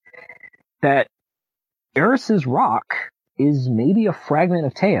things, that Eris's rock is maybe a fragment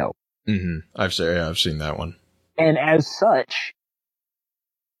of Teo. Mm-hmm. I've seen that one. And as such,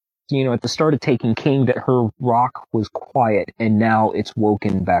 at the start of Taken King, that her rock was quiet, and now it's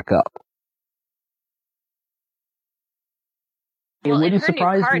woken back up. Well, it in wouldn't her new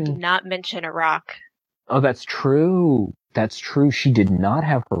surprise card me. did not mention a rock. Oh, that's true. That's true. She did not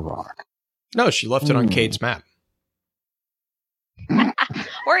have her rock. No, she left it on Cade's map.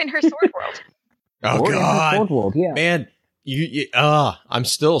 Or in her Sword World. Oh, Or in her God. Sword World, yeah. Man, I'm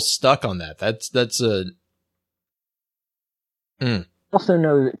still stuck on that. That's a... Also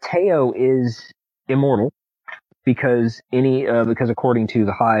know that Teo is immortal because according to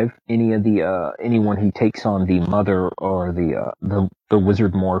the Hive, anyone who takes on the mother or the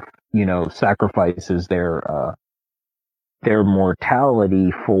wizard morph, sacrifices their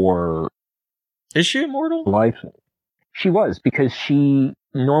mortality for... Is she immortal? Life. She was, because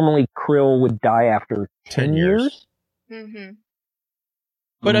normally Krill would die after 10 years. Mm-hmm.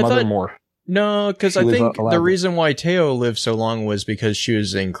 But I Mother thought... morph. No, because I think the reason why Teo lived so long was because she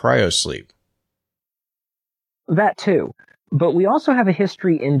was in cryosleep. That too. But we also have a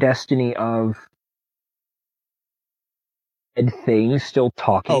history in Destiny of dead things still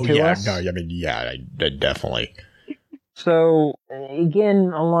talking to us. No, I mean, yeah, definitely. So,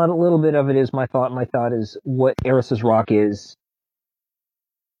 again, a little bit of it is my thought. My thought is what Eris's rock is.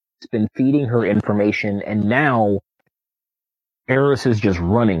 It's been feeding her information, and now Eris is just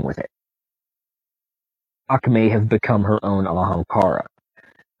running with it. Rock may have become her own Ahamkara.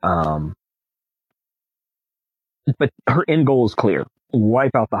 But her end goal is clear.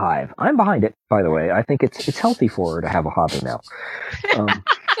 Wipe out the Hive. I'm behind it, by the way. I think it's healthy for her to have a hobby now.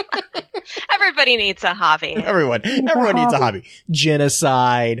 Everybody needs a hobby. Everyone needs a hobby.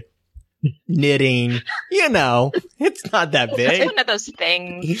 Genocide, knitting, it's not that big. It's one of those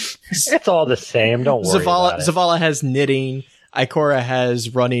things. It's all the same. Don't worry about it. Zavala has knitting. Ikora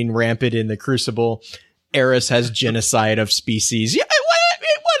has running rampant in the Crucible. Eris has genocide of species. Yeah,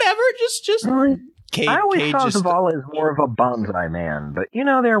 whatever. Just. I always saw Zavala as more of a bonsai man, but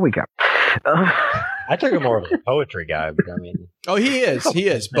there we go. I took him more of a poetry guy, but I mean... Oh, he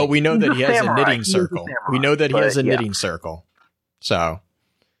is. But we know that he has a knitting circle. We know that he has a knitting circle. So.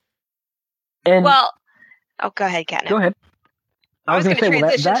 Go ahead, Catnip. Go ahead. I was going to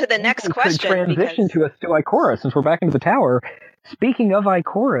transition to the next question. Transition to us to Ikora, since we're back into the tower. Speaking of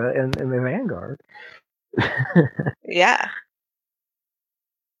Ikora and the Vanguard. Yeah.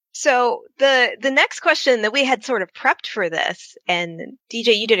 So the next question that we had sort of prepped for this, and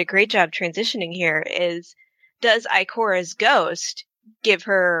DJ, you did a great job transitioning here, is does Ikora's ghost give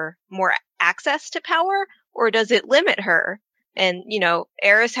her more access to power, or does it limit her? And,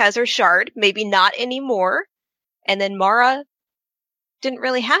 Eris has her shard, maybe not anymore, and then Mara didn't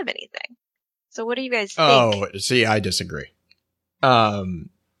really have anything. So what do you guys think? Oh, see, I disagree.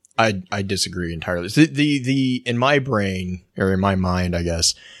 I disagree entirely. The in my brain, or in my mind, I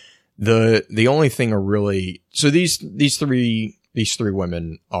guess, the only thing these three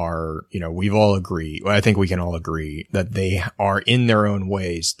women are, we've all agreed, I think we can all agree that they are in their own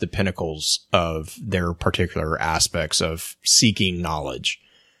ways the pinnacles of their particular aspects of seeking knowledge.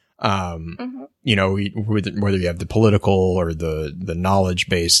 Whether you have the political or the knowledge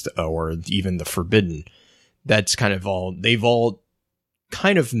based or even the forbidden, that's kind of they've all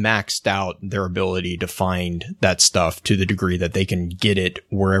kind of maxed out their ability to find that stuff to the degree that they can get it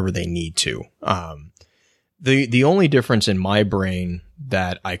wherever they need to. The only difference in my brain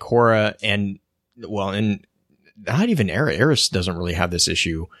that Ikora and not even Eris doesn't really have this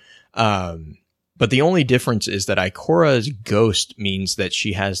issue. But the only difference is that Ikora's ghost means that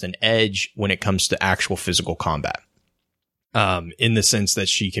she has an edge when it comes to actual physical combat. In the sense that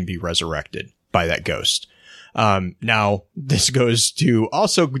she can be resurrected by that ghost. Now this goes to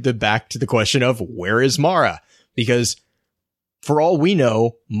also back to the question of where is Mara? Because for all we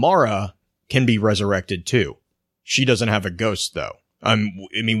know, Mara can be resurrected too. She doesn't have a ghost though.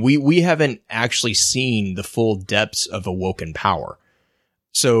 We haven't actually seen the full depths of awoken power.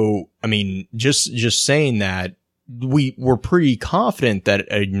 So, just saying that we're pretty confident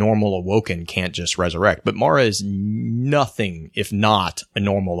that a normal awoken can't just resurrect, but Mara is nothing if not a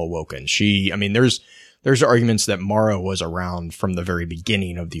normal awoken. There's arguments that Mara was around from the very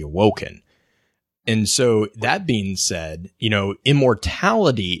beginning of the awoken. And so that being said,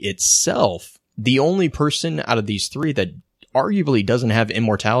 immortality itself, the only person out of these three that arguably doesn't have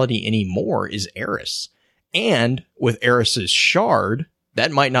immortality anymore is Eris. And with Eris's shard,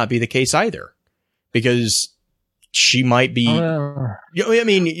 that might not be the case either, because she might be,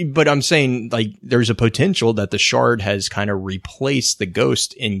 but I'm saying there's a potential that the shard has kind of replaced the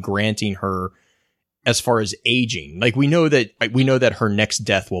ghost in granting her as far as aging. Like we know that her next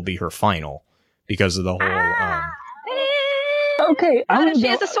death will be her final because of the whole. Okay, she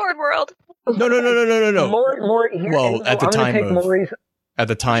has a sword world. No. More. Well, at the time of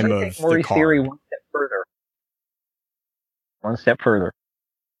the card. Theory one step further.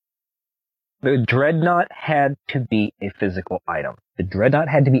 The Dreadnought had to be a physical item. The Dreadnought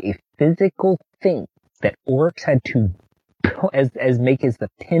had to be a physical thing that Oryx had to make as the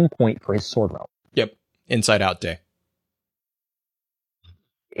pinpoint for his sword realm. Yep, Inside Out Day.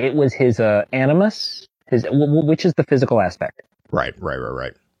 It was his animus, which is the physical aspect. Right.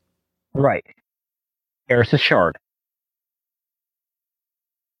 Right. Eris's shard.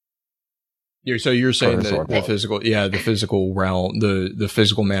 So you're saying that the physical realm, the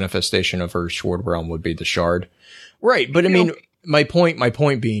physical manifestation of her sword realm would be the shard, right? But I mean, my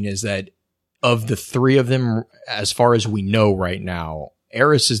point being is that of the three of them, as far as we know right now,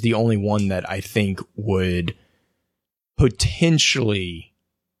 Eris is the only one that I think would potentially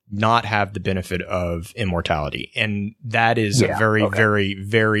not have the benefit of immortality, and that is a very, very,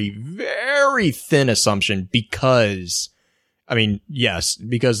 very, very thin assumption because. I mean, yes,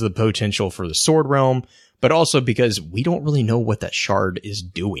 because of the potential for the sword realm, but also because we don't really know what that shard is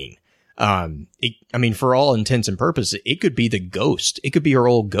doing. For all intents and purposes, it could be the ghost. It could be her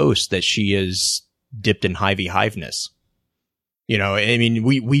old ghost that she is dipped in hiveness.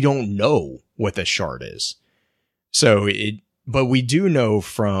 We don't know what the shard is. But we do know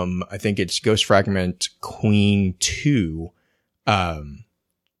from, I think it's Ghost Fragment Queen 2,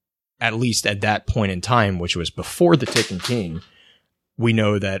 at least at that point in time, which was before the Taken King, we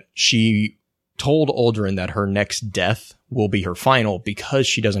know that she told Uldren that her next death will be her final because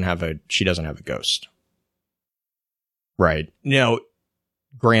she doesn't have a ghost. Right. Now,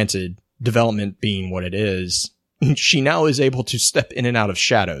 granted, development being what it is, she now is able to step in and out of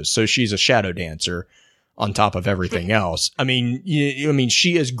shadows. So she's a shadow dancer on top of everything else.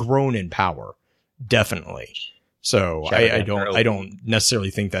 She has grown in power. Definitely. So I don't necessarily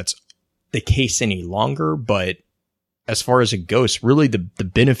think that's the case any longer, but as far as a ghost, really the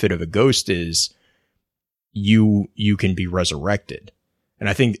benefit of a ghost is you can be resurrected. And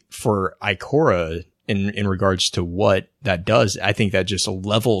I think for Ikora, in regards to what that does, I think that just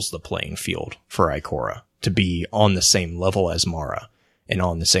levels the playing field for Ikora to be on the same level as Mara and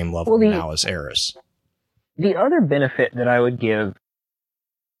on the same level now as Eris. The other benefit that I would give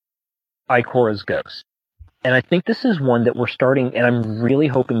Ikora's ghost, and I think this is one that we're starting, and I'm really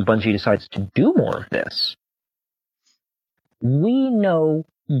hoping Bungie decides to do more of this. We know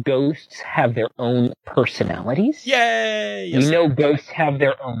ghosts have their own personalities. Yay! Yes. We know ghosts have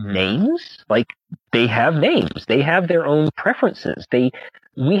their own names. Like, they have names. They have their own preferences.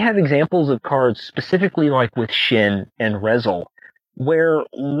 We have examples of cards, specifically like with Shin and Rezel, where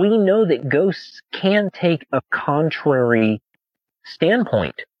we know that ghosts can take a contrary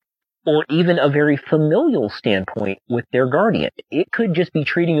standpoint, or even a very familial standpoint with their guardian. It could just be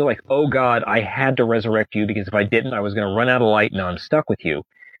treating you like, oh God, I had to resurrect you because if I didn't, I was going to run out of light and now I'm stuck with you.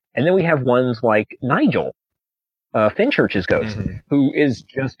 And then we have ones like Nigel, Fenchurch's ghost, who is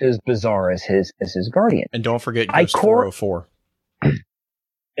just as bizarre as his guardian. And don't forget Ghost 404.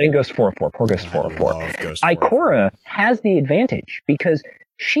 And Ghost 404. Poor Ghost 404. Ikora has the advantage because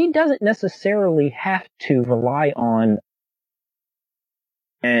she doesn't necessarily have to rely on,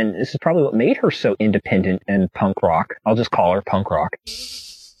 and this is probably what made her so independent and punk rock. I'll just call her punk rock.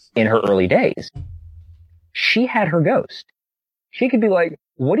 In her early days, she had her ghost. She could be like,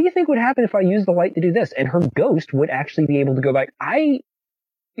 what do you think would happen if I use the light to do this? And her ghost would actually be able to go back. I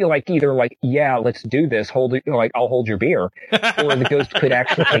feel like either like, yeah, let's do this. Hold it, like, I'll hold your beer. Or the ghost could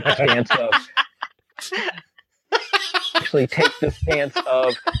actually take the stance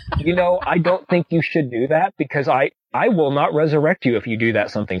of, I don't think you should do that because I will not resurrect you if you do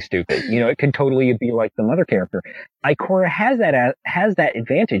that something stupid. It could totally be like the mother character. Ikora has that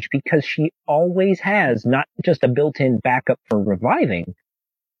advantage because she always has not just a built-in backup for reviving.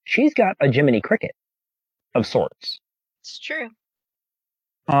 She's got a Jiminy Cricket of sorts. It's true.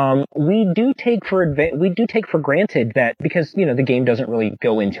 We do take for granted that because, the game doesn't really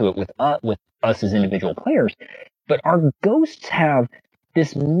go into it with us as individual players, but our ghosts have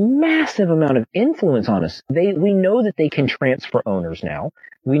this massive amount of influence on us. We know that they can transfer owners now.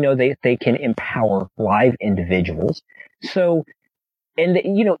 We know they can empower live individuals. So, and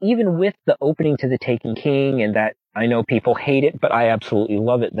even with the opening to the Taken King, and that, I know people hate it, but I absolutely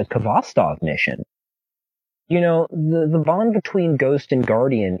love it, the Kvostov mission. The bond between Ghost and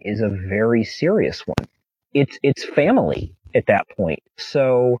Guardian is a very serious one. It's family at that point.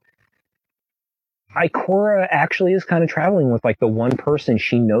 So Ikora actually is kind of traveling with like the one person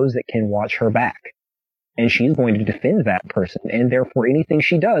she knows that can watch her back. and she's going to defend that person, and therefore anything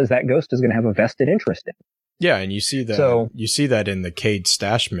she does, that ghost is going to have a vested interest in. Yeah, and you see that in the Cade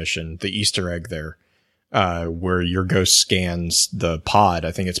Stash mission, the Easter egg there, where your ghost scans the pod.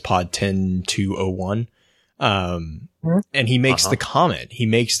 I think it's pod 10201. And he makes the comment. He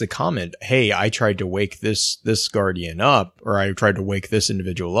makes the comment, "Hey, I tried to wake this guardian up, or I tried to wake this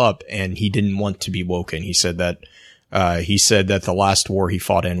individual up, and he didn't want to be woken." He said that the last war he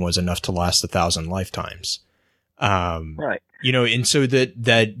fought in was enough to last 1,000 lifetimes. Right. You know, and so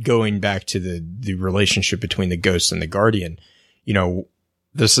that going back to the relationship between the ghost and the guardian, you know,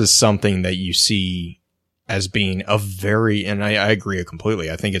 this is something that you see as being and I agree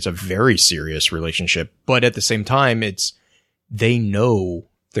completely. I think it's a very serious relationship, but at the same time, they know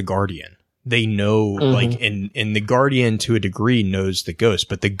the guardian. They know, and the guardian to a degree knows the ghost,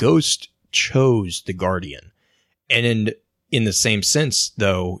 but the ghost chose the guardian. And in the same sense,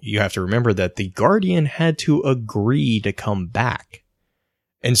 though, you have to remember that the guardian had to agree to come back.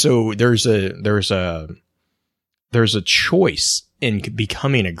 And so there's a choice in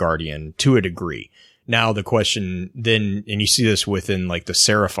becoming a guardian to a degree. Now the question then, and you see this within like the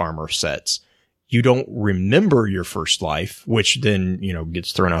Seraph Armor sets, you don't remember your first life, which then, you know,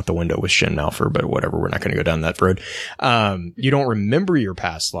 gets thrown out the window with Shin Malphur, but whatever, we're not going to go down that road. You don't remember your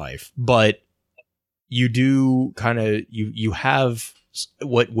past life, but you do kind of, you have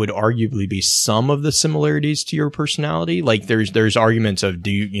what would arguably be some of the similarities to your personality. Like there's arguments of,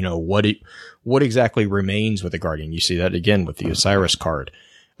 what exactly remains with the Guardian? You see that again with the Osiris card.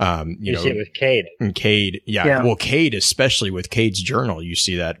 You see it with Cade. And Cade, yeah. Well, Cade, especially with Cade's journal, you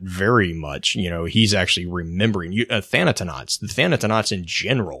see that very much. You know, he's actually remembering the Thanatonauts in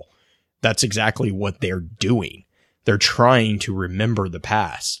general. That's exactly what they're doing. They're trying to remember the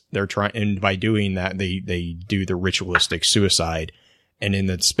past. And by doing that, they do the ritualistic suicide. And in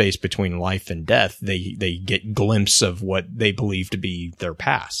the space between life and death, they get glimpse of what they believe to be their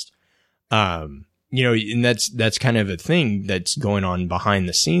past. You know, and that's kind of a thing that's going on behind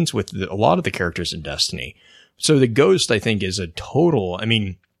the scenes with a lot of the characters in Destiny. So the Ghost, I think, is a total, I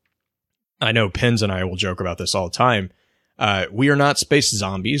mean, I know Pens and I will joke about this all the time. We are not space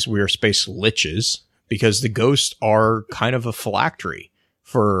zombies. We are space liches, because the Ghosts are kind of a phylactery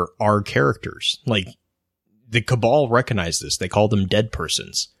for our characters. Like, the Cabal recognize this. They call them dead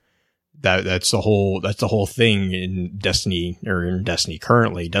persons. That's the whole thing in Destiny, or in Destiny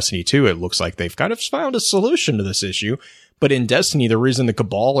currently. Destiny 2, it looks like they've kind of found a solution to this issue. But in Destiny, the reason the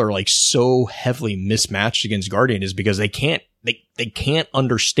Cabal are like so heavily mismatched against Guardian is because they can't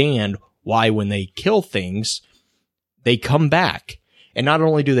understand why when they kill things, they come back. And not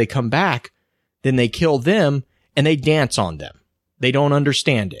only do they come back, then they kill them and they dance on them. They don't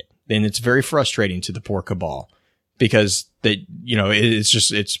understand it. And it's very frustrating to the poor Cabal, because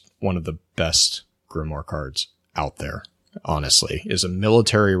it's one of the best Grimoire cards out there, honestly, is a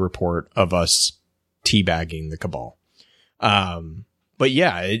military report of us teabagging the Cabal. But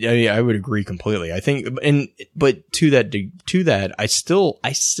yeah, I would agree completely. I think, but to that, I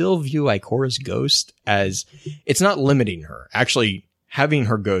still view Ikora's ghost as, it's not limiting her. Actually, having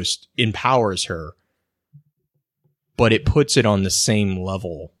her ghost empowers her, but it puts it on the same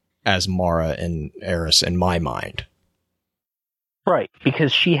level as Mara and Eris in my mind. Right,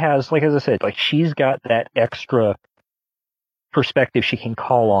 because she has, like, as I said, like, she's got that extra perspective she can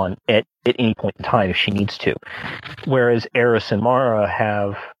call on at any point in time if she needs to. Whereas Eris and Mara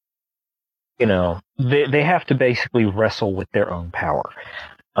have, they have to basically wrestle with their own power.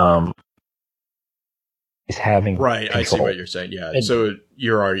 Is having right. control. I see what you're saying. Yeah. And so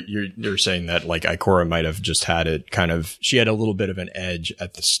you're saying that, like, Ikora might have just had it kind of, she had a little bit of an edge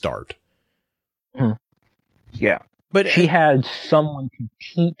at the start. Yeah. But she had someone to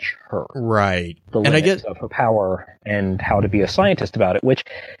teach her, right, the limits of her power and how to be a scientist about it. Which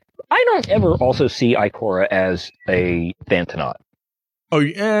I don't ever also see Ikora as a Thanatot. Oh,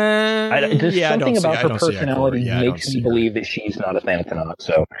 yeah. There's something about her personality makes me believe that she's not a Thanatot.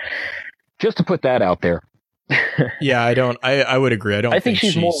 So, just to put that out there. Yeah, I don't. I would agree. I think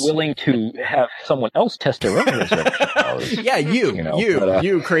she's more willing to have someone else test their own research powers. Yeah,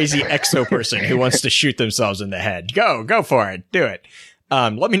 you crazy exo person who wants to shoot themselves in the head. Go for it. Do it.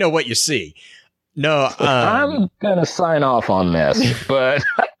 Let me know what you see. No, I'm gonna sign off on this, but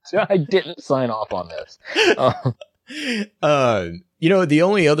I didn't sign off on this. The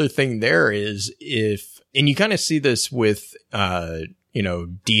only other thing there is and you kind of see this with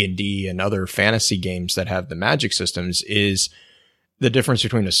D&D and other fantasy games that have the magic systems, is the difference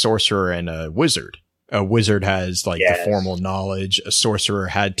between a sorcerer and a wizard. A wizard has the formal knowledge. A sorcerer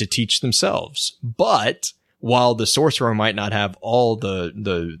had to teach themselves. But while the sorcerer might not have all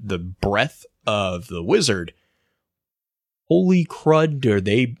the breadth of the wizard, holy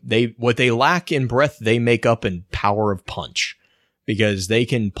crud, what they lack in breath, they make up in power of punch. Because they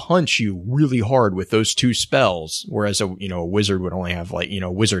can punch you really hard with those 2 spells, whereas a wizard would only have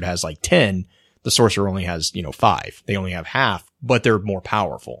wizard has 10, the sorcerer only has 5. They only have half, but they're more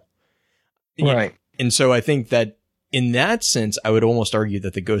powerful. Right. And so I think that in that sense, I would almost argue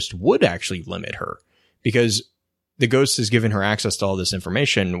that the ghost would actually limit her, because the ghost has given her access to all this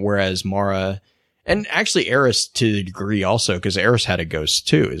information, whereas Mara, and actually Eris to a degree also, because Eris had a ghost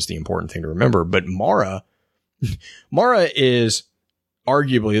too, is the important thing to remember. But Mara is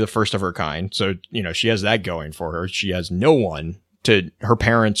arguably the first of her kind. So, she has that going for her. She has no one her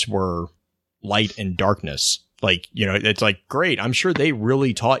parents were light and darkness. It's great. I'm sure they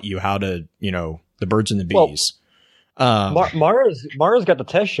really taught you how to, the birds and the bees. Mara's got the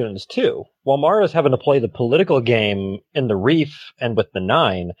Teshuns too. While Mara's having to play the political game in the Reef and with the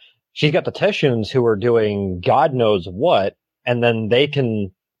Nine, she's got the Teshuns who are doing God knows what, and then they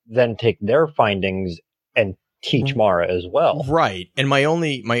can then take their findings and teach Mara as well. Right. And my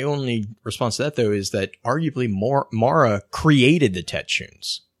only response to that, though, is that arguably Mara created the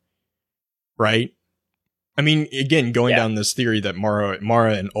Teshuns. Right? I mean, again, going down this theory that Mara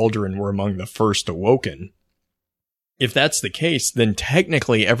and Uldren were among the first Awoken. If that's the case, then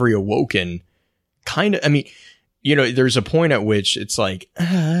technically every Awoken there's a point at which it's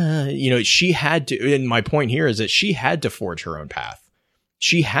she had to, and my point here is that she had to forge her own path.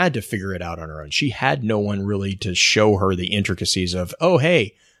 She had to figure it out on her own. She had no one really to show her the intricacies of, oh,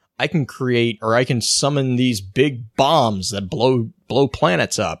 hey, I can create or I can summon these big bombs that blow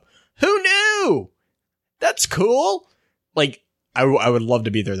planets up. Who knew? That's cool. I would love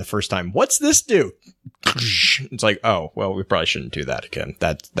to be there the first time. What's this do? It's oh, well, we probably shouldn't do that again.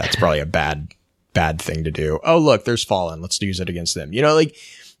 That's probably a bad thing to do. Oh, look, there's Fallen. Let's use it against them.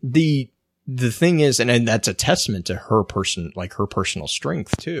 The thing is, and that's a testament to her her personal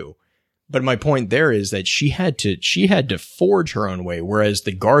strength too. But my point there is that she had to forge her own way, whereas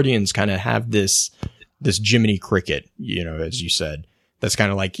the Guardians kind of have this Jiminy Cricket, as you said. That's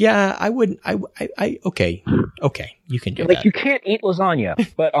kind of okay, you can do that. You can't eat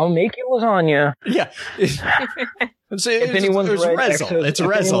lasagna, but I'll make you lasagna. Yeah. It's Rezel. It's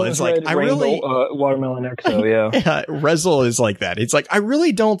Rezel. It's I really Watermelon Exo. Yeah. Yeah. Rezel is like that. It's I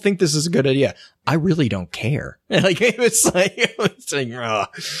really don't think this is a good idea. I really don't care.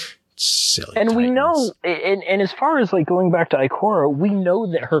 Silly. And Titans. we know, and as far as going back to Ikora, we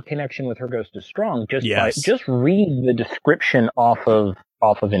know that her connection with her ghost is strong. Just read the description off of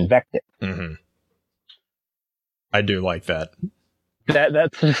Invective. Mm-hmm. I do like that.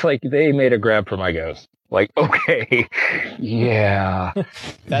 That's just they made a grab for my ghost. Okay, yeah,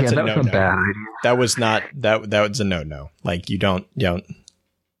 that's that was a bad idea. That was not that was a no. You don't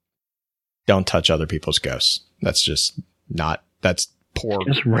touch other people's ghosts. That's just not. That's poor.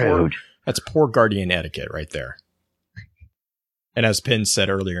 Just rude. That's poor Guardian etiquette right there. And as Pin said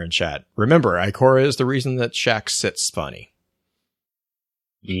earlier in chat, remember, Ikora is the reason that Shax sits funny.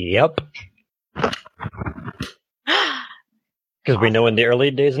 Yep. Because we know in the early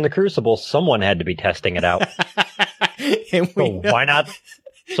days in the Crucible, someone had to be testing it out. Why not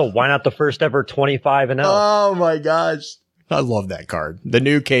the first ever 25-0? Oh my gosh. I love that card. The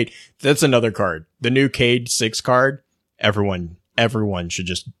new Cade. That's another card. The new Cade 6 card. Everyone should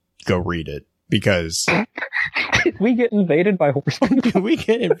just go read it because. Did we get invaded by horsemen? Did we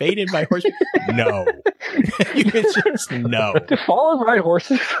get invaded by horsemen? No. You can just no. To follow ride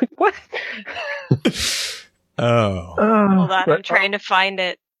horses? What? Oh. Hold on, I'm trying to find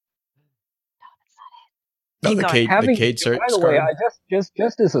it. No, the Cade search. By the way,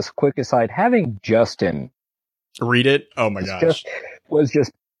 just as a quick aside, having Justin read it. Oh my gosh.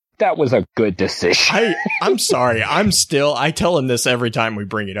 That was a good decision. I'm sorry. I tell him this every time we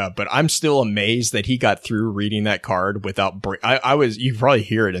bring it up, but I'm still amazed that he got through reading that card without you probably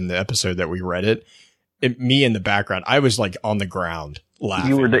hear it in the episode that we read it. Me in the background, I was on the ground laughing.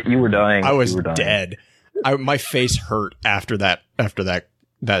 You were dying. I was dead. My face hurt after that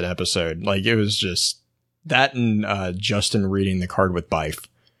episode. It was just that and Justin reading the card with Bife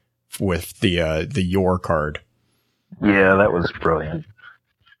with the Yor card. Yeah, that was brilliant.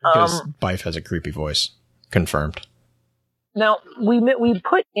 Because Bife has a creepy voice. Confirmed. Now, we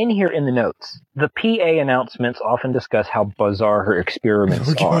put in here in the notes, the PA announcements often discuss how bizarre her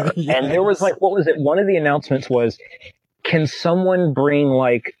experiments are. Yes. And there was what was it? One of the announcements was, can someone bring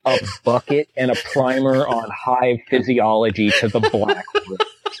a bucket and a primer on hive physiology to the Black Room?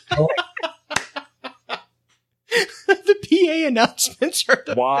 The PA announcements are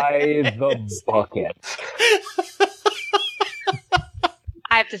why the buckets?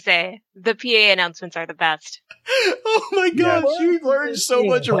 I've to say, the PA announcements are the best. Oh my gosh, you learned so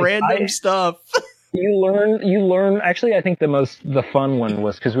much random stuff. You learn, actually, I think the fun one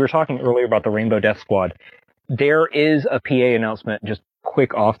was, because we were talking earlier about the Rainbow Death Squad. There is a PA announcement, just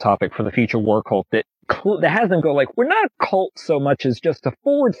quick off topic, for the Future War Cult that has them go like, we're not a cult so much as just a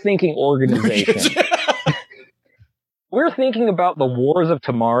forward-thinking organization. We're thinking about the wars of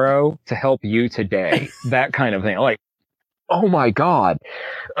tomorrow to help you today. That kind of thing. Like, oh my God.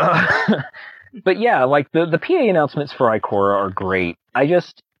 But yeah, like the PA announcements for Ikora are great.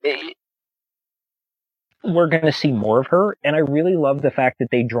 We're going to see more of her, and I really love the fact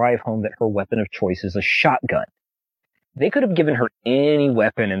that they drive home that her weapon of choice is a shotgun. They could have given her any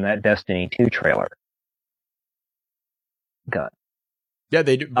weapon in that Destiny 2 trailer. Gun. Yeah,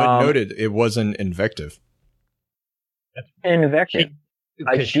 they but noted it wasn't Invective. Invective.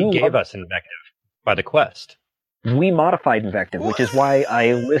 Because she gave us Invective by the quest. We modified Invective, which is why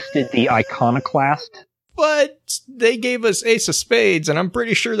I listed the Iconoclast. But they gave us Ace of Spades, and I'm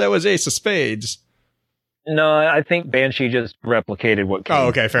pretty sure that was Ace of Spades. No, I think Banshee just replicated what Cade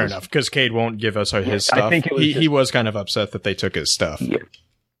okay, fair enough, because Cade won't give us his stuff. I think he was kind of upset that they took his stuff.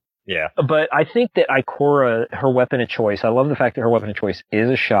 Yeah. But I think that Ikora, her weapon of choice, I love the fact that her weapon of choice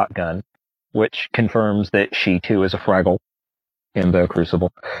is a shotgun, which confirms that she too is a Fraggle in the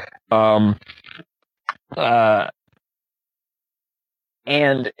Crucible. And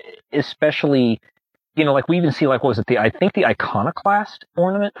especially, like we even see, like, what was it? I think the Iconoclast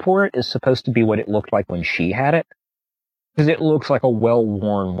ornament for it is supposed to be what it looked like when she had it. Because it looks like a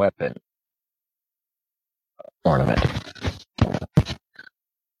well-worn weapon ornament.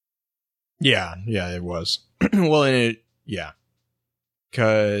 Yeah, it was. Well,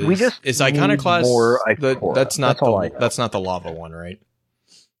 because we just is Iconoclast that's not the lava one, right?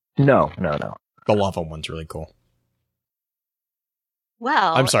 No. The lava one's really cool.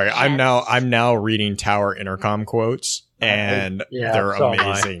 Well, I'm sorry. yes. I'm now reading Tower Intercom quotes, and they're so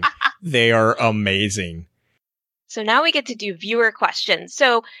amazing. They are amazing. So now we get to do viewer questions.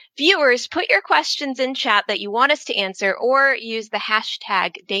 So viewers, put your questions in chat that you want us to answer, or use the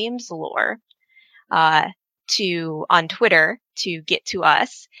hashtag DamesLore on Twitter to get to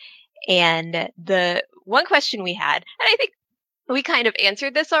us. And the one question we had, and I think we kind of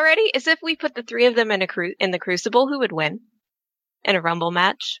answered this already, is if we put the three of them in the Crucible, who would win in a Rumble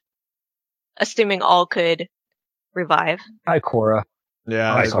match? Assuming all could revive. Ikora.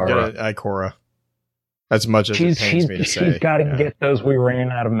 Yeah, Ikora. As much as it pains me to say. She's got to get those we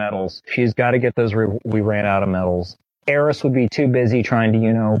ran out of medals. She's got to get those we ran out of medals. Eris would be too busy trying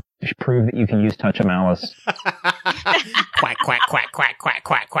to, prove that you can use Touch of Malice. Quack, quack, quack, quack, quack,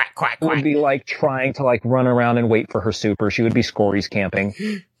 quack, quack, quack. It would be like trying to run around and wait for her super. She would be Scories camping.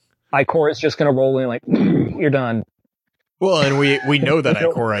 Ikora's just going to roll in like, you're done. Well, and we know that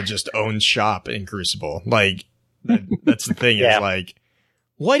Ikora just owns shop in Crucible. Like, that's the thing is like,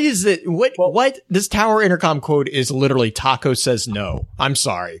 what is it? What this Tower Intercom quote is literally Taco says no. I'm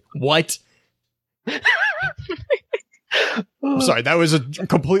sorry. What? I'm sorry. That was a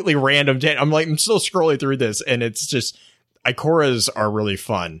completely random. I'm still scrolling through this, and it's just Ikoras are really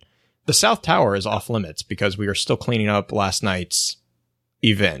fun. The South Tower is off limits because we are still cleaning up last night's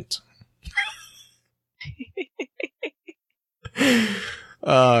event.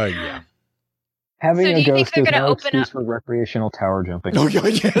 Yeah. Having So a do you think ghost they're is gonna no open excuse up- for recreational tower jumping. Oh,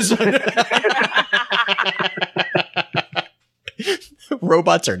 yes.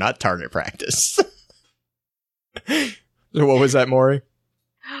 Robots are not target practice. So what was that, Maury?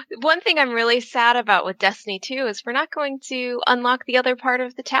 One thing I'm really sad about with Destiny 2 is we're not going to unlock the other part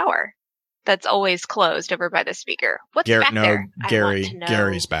of the tower that's always closed over by the speaker. What's back there? Gary. I want to know.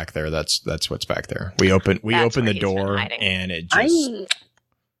 Gary's back there. That's what's back there. We open That's the where he's been door, hiding. and it just.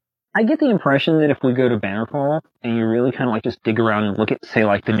 I get the impression that if we go to Bannerfall and you really kind of just dig around and look at, say,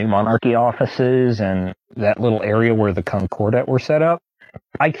 the New Monarchy offices and that little area where the Concordat were set up,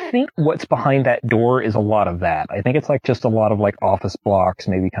 I think what's behind that door is a lot of that. I think it's just a lot of office blocks,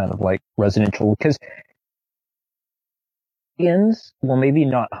 maybe kind of residential, because well, maybe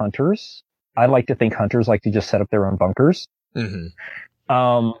not hunters. I like to think hunters like to just set up their own bunkers.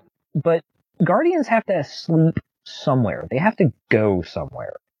 Mm-hmm. But Guardians have to sleep somewhere. They have to go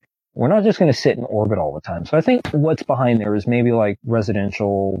somewhere. We're not just going to sit in orbit all the time. So I think what's behind there is maybe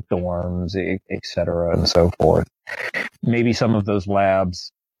residential dorms, et cetera, and so forth. Maybe some of those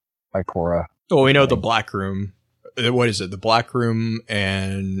labs, Ikora. Well, we know the Black Room. What is it? The Black Room,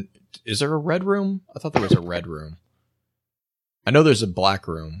 and is there a Red Room? I thought there was a Red Room. I know there's a Black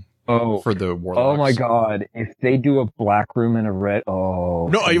Room, for the Warlocks. Oh my god! If they do a black room and a red, no,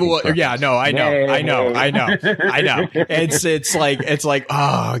 well, yeah, no, I know. It's like,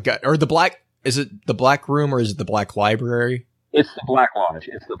 oh god, or the black. Is it the black room or is it the black library? It's the Black Lodge.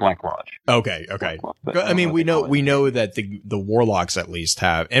 Okay. I mean, we know that the Warlocks at least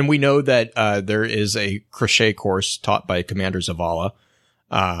have, and we know that there is a crochet course taught by Commander Zavala.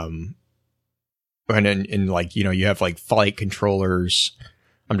 And in like, you know, you have like flight controllers.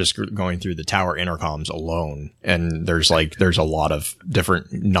 I'm just going through the tower intercoms alone, and there's a lot of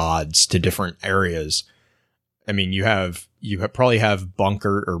different nods to different areas. I mean, you probably have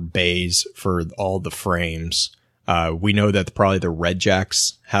bunker or bays for all the frames. We know that probably the Red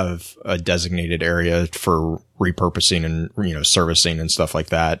Jacks have a designated area for repurposing and, you know, servicing and stuff like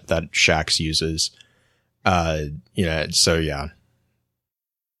that Shax uses. You know, so yeah.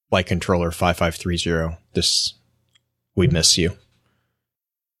 Flight controller 5530. We miss you.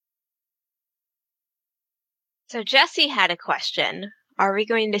 So Jesse had a question. Are we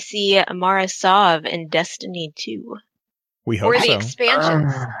going to see Amara Sov in Destiny 2? We hope so. Or the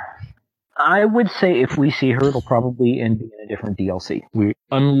expansions? I would say if we see her, it'll probably end in a different DLC.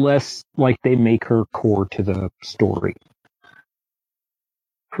 Unless, like, they make her core to the story.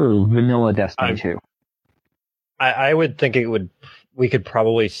 For vanilla Destiny 2. I would think we could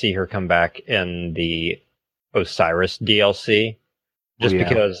probably see her come back in the Osiris DLC. Just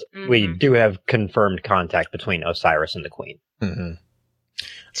because we do have confirmed contact between Osiris and the Queen. Mm-hmm.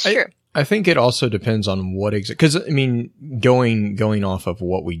 It's true. I think it also depends on what because I mean, going off of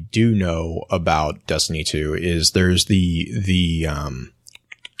what we do know about Destiny 2 is there's the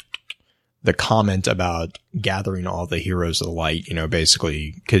comment about gathering all the heroes of the light, you know,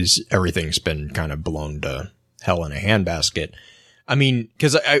 basically because everything's been kind of blown to hell in a handbasket. I mean,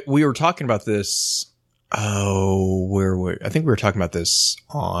 because we were talking about this. I think we were talking about this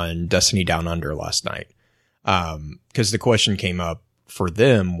on Destiny Down Under last night. Because the question came up for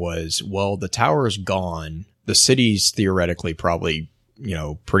them was, well, the tower is gone. The city's theoretically probably, you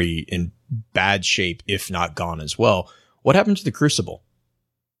know, pretty in bad shape, if not gone as well. What happened to the Crucible?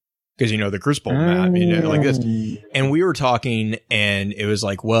 Because, you know, the Crucible map, you know, like this. And we were talking and it was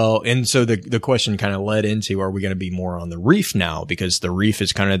like, well, and so the question kind of led into, are we going to be more on the Reef now? Because the Reef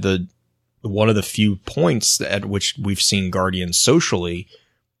is kind of one of the few points at which we've seen Guardians socially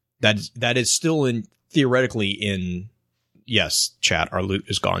that is still theoretically in, yes, chat, our loot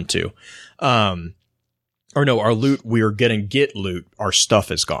is gone too. Or no, our loot, we are going to get loot. Our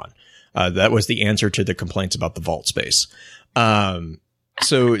stuff is gone. That was the answer to the complaints about the vault space.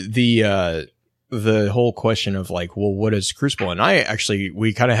 So the whole question of like, well, what is Crucible? And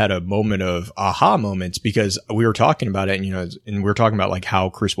we kind of had a moment of aha moments because we were talking about it and, you know, and we were talking about like how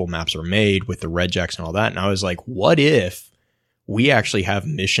Crucible maps are made with the Red Jacks and all that. And I was like, what if we actually have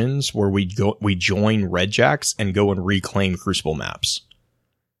missions where we join Red Jacks and go and reclaim Crucible maps?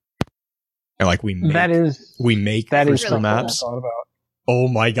 And like we make Crucible maps. Oh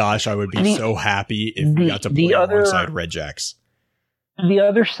my gosh. I would be so happy if we got to play alongside Red Jacks. The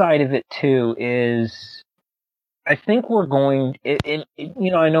other side of it too is, I think we're going. You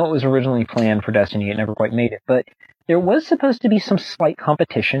know, I know it was originally planned for Destiny; it never quite made it. But there was supposed to be some slight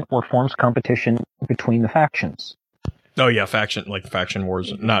competition or forms competition between the factions. Oh yeah, faction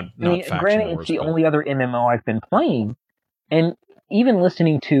wars, not faction granted, wars. It's the only other MMO I've been playing, and even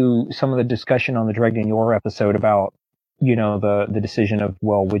listening to some of the discussion on the Dragged in Yore episode about, you know, the decision of,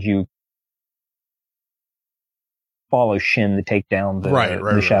 well, would you follow Shin to take down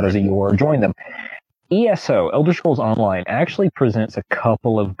the Shadows of Yore, join them. ESO, Elder Scrolls Online, actually presents a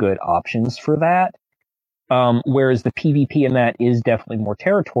couple of good options for that. Whereas the PvP in that is definitely more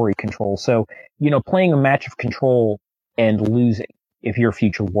territory control. So, you know, playing a match of control and losing, if you're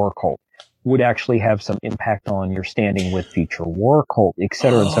future War Cult, would actually have some impact on your standing with future War Cult, et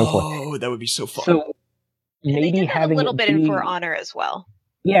cetera, and so forth. Oh, that would be so fun. So maybe having a little bit in For Honor as well.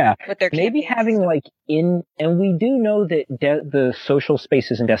 Yeah, maybe having like and we do know that the social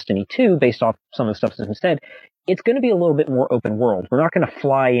spaces in Destiny 2, based off some of the stuff that's said, it's going to be a little bit more open world. We're not going to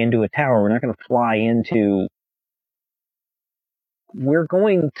fly into a tower. We're not going to fly into. We're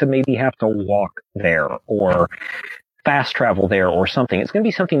going to maybe have to walk there or fast travel there or something. It's going to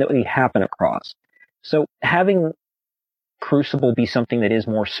be something that we happen across. So having Crucible be something that is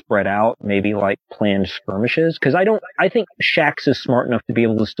more spread out, maybe like planned skirmishes, because I think Shax is smart enough to be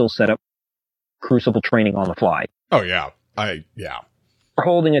able to still set up Crucible training on the fly. Oh yeah. We're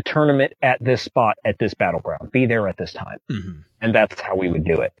holding a tournament at this spot at this battleground. Be there at this time. Mm-hmm. And that's how we would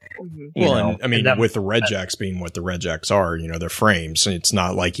do it. Mm-hmm. Well, and, I mean, with the Red Jacks being what the Red Jacks are, you know, they're frames. It's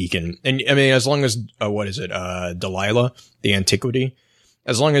not like he can, and I mean, as long as, Delilah, the Antiquity,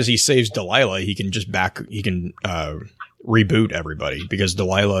 As long as he saves Delilah, he can reboot everybody, because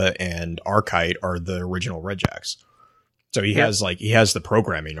Delilah and Archite are the original Redjacks. So he has the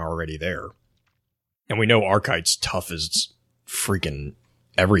programming already there. And we know Archite's tough as freaking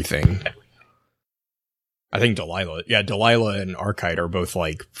everything. I think Delilah and Archite are both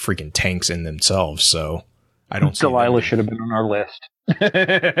like freaking tanks in themselves, so I don't see Delilah should have been on our list.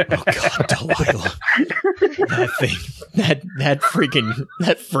 Oh god, Delilah. That thing,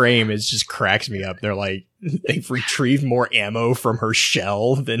 that frame just cracks me up. They're like, they've retrieved more ammo from her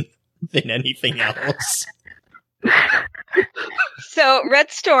shell than anything else. So Red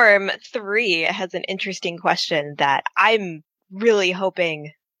Storm 3 has an interesting question that I'm really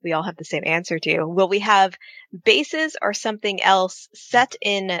hoping we all have the same answer to. Will we have bases or something else set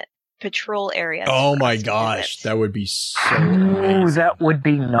in patrol areas? Oh my gosh, that would be so amazing. That would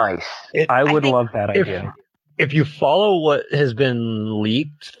be nice. I would love that idea. If you follow what has been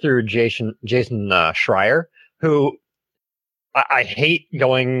leaked through Jason Schreier, who I hate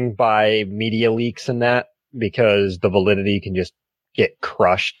going by media leaks and that, because the validity can just get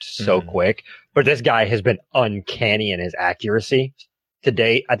crushed so quick. But this guy has been uncanny in his accuracy to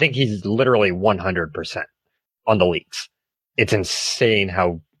date. I think he's literally 100% on the leaks. It's insane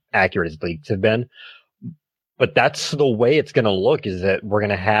how accurate his leaks have been. But that's the way it's going to look, is that we're going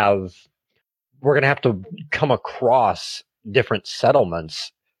to have to come across different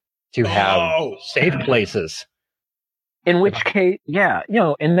settlements to have safe places. In which case, yeah,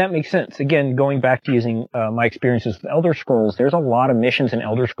 and that makes sense. Again, going back to using my experiences with Elder Scrolls, there's a lot of missions in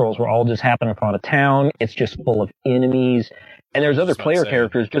Elder Scrolls where all just happen in front of town. It's just full of enemies. And there's other player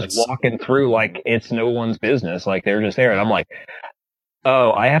characters just walking through like it's no one's business. Like they're just there. And I'm like,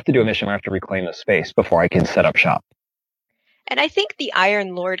 oh, I have to do a mission where I have to reclaim the space before I can set up shop. And I think the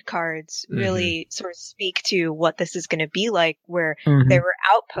Iron Lord cards really sort of speak to what this is going to be like, where there were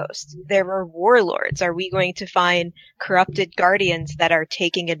outposts, there were warlords. Are we going to find corrupted guardians that are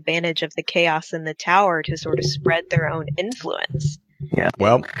taking advantage of the chaos in the tower to sort of spread their own influence? Yeah.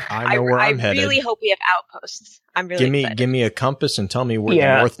 Well, I know where I'm headed. I really hope we have outposts. I'm really excited. Give me a compass and tell me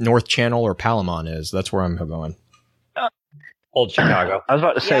where the North Channel or Palamon is. That's where I'm going. Old Chicago. I was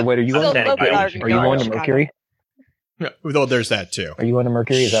about to say, wait, are you going to Mercury? Though there's that too. Are you going to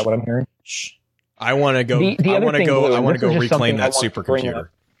Mercury? Is that what I'm hearing? I want to go. I want to go reclaim that supercomputer.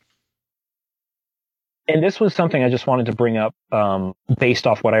 And this was something I just wanted to bring up, based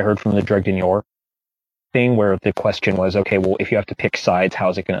off what I heard from the Dregdenior thing, where the question was, okay, well, if you have to pick sides,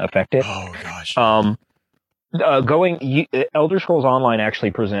 how's it going to affect it? Oh gosh. Elder Scrolls Online actually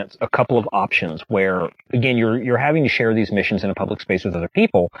presents a couple of options where, again, you're having to share these missions in a public space with other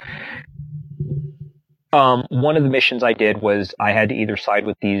people. One of the missions I did was I had to either side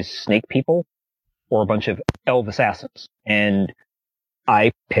with these snake people or a bunch of elf assassins. And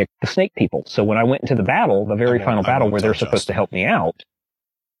I picked the snake people. So when I went into the battle, the very final battle where they're supposed to help me out,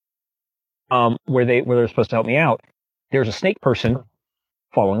 where they're supposed to help me out, there's a snake person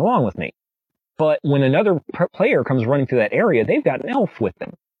following along with me. But when another player comes running through that area, they've got an elf with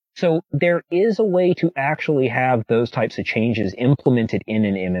them. So there is a way to actually have those types of changes implemented in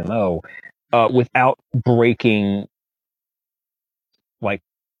an MMO. Without breaking, like,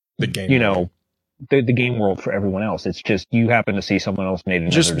 the game, the game world for everyone else. It's just you happen to see someone else made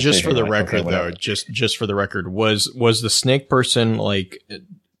another decision. Just for the record, though, just for the record, was the snake person like,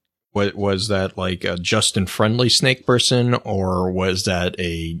 was that like a Justin friendly snake person, or was that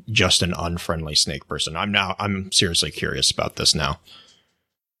a Justin unfriendly snake person? I'm seriously curious about this now.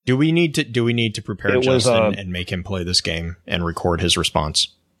 Do we need to prepare Justin and make him play this game and record his response?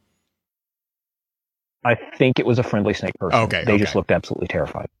 I think it was a friendly snake person. They just looked absolutely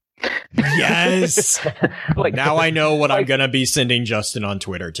terrified. Yes. Now I know what I'm going to be sending Justin on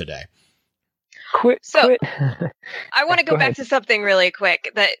Twitter today. Quit. I want to go back to something really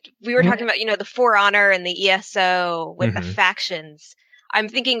quick that we were talking about, the For Honor and the ESO with the factions. I'm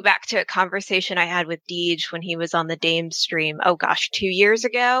thinking back to a conversation I had with Deej when he was on the Dame stream. Oh gosh, 2 years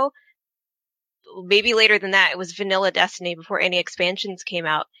ago. Maybe later than that. It was Vanilla Destiny before any expansions came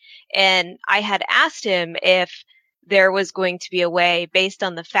out. And I had asked him if there was going to be a way, based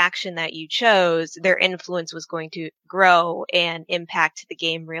on the faction that you chose, their influence was going to grow and impact the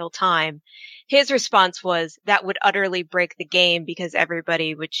game real time. His response was that would utterly break the game because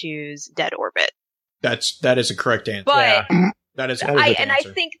everybody would choose Dead Orbit. That is a correct answer. But that is a correct answer.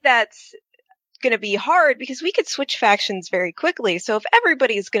 I think that's going to be hard because we could switch factions very quickly. So if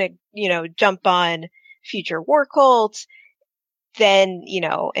everybody's going to, jump on Future War Cult, then,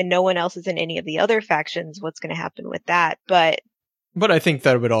 and no one else is in any of the other factions, what's going to happen with that? But I think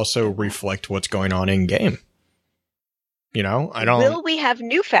that would also reflect what's going on in game. You know, I don't. Will we have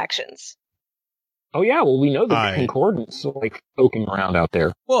new factions? Oh yeah, well we know that the Concordance like poking around out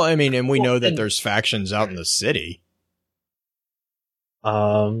there. Well, I mean, and we know that there's factions out in the city.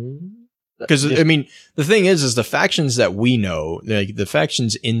 Because I mean, the thing is the factions that we know, like the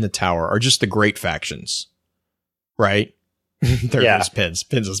factions in the tower, are just the great factions, right? There's Pins.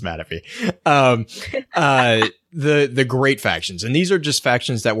 Pins is mad at me. The great factions, and these are just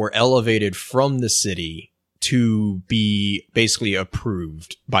factions that were elevated from the city to be basically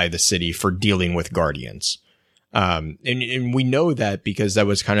approved by the city for dealing with Guardians. And we know that because that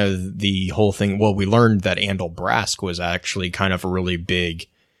was kind of the whole thing. Well, we learned that Andal Brask was actually kind of really big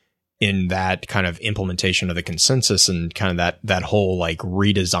in that kind of implementation of the consensus and kind of that whole like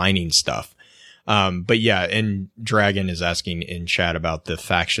redesigning stuff. But yeah, and Dragon is asking in chat about the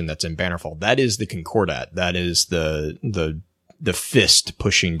faction that's in Bannerfall. That is the Concordat. That is the fist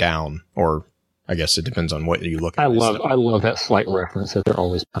pushing down, or I guess it depends on what you look at. I love that slight reference that they're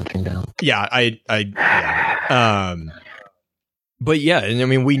always punching down. Yeah, but yeah, and I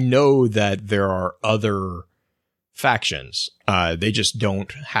mean, we know that there are other factions. They just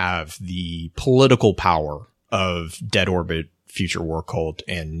don't have the political power of Dead Orbit, Future War Cult,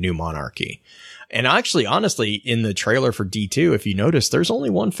 and New Monarchy. And actually, honestly, in the trailer for D2, if you notice, there's only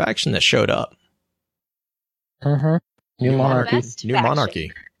one faction that showed up. New Monarchy. New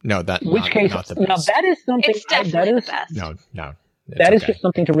Monarchy. No, that. Which not, case? not the Now best. that is something. It's definitely the best. No. That is just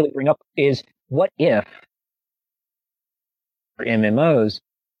something to really bring up. Is what if for MMOs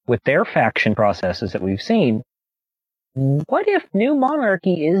with their faction processes that we've seen? What if New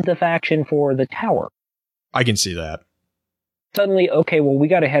Monarchy is the faction for the tower? I can see that. Suddenly, okay, well, we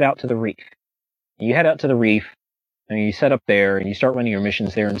got to head out to the reef. You head out to the reef, and you set up there, and you start running your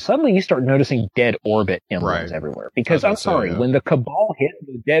missions there, and suddenly you start noticing Dead Orbit emblems everywhere. Because I'm sorry, when the Cabal hit,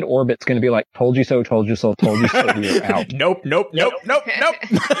 the Dead Orbit's going to be like, told you so, told you so, told you so, we're out. Nope.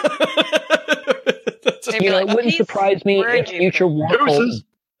 It wouldn't surprise me if Future War Cult,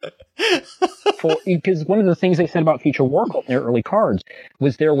 because one of the things they said about Future War Cult in their early cards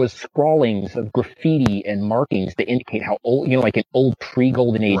was there was scrawlings of graffiti and markings that indicate how old, like in old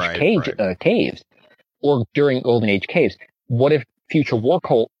pre-Golden Age caves, or during Golden Age caves. What if Future War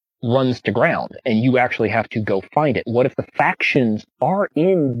Cult runs to ground and you actually have to go find it? What if the factions are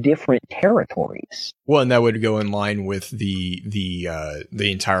in different territories? Well, and that would go in line with the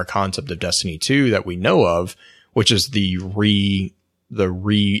entire concept of Destiny 2 that we know of, which is the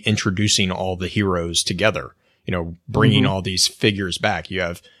reintroducing all the heroes together, bringing all these figures back. You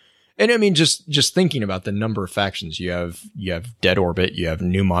have, and I mean, just thinking about the number of factions, you have Dead Orbit, you have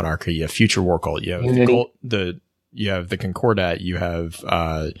New Monarchy, you have Future War Cult, you have you have the Concordat, you have,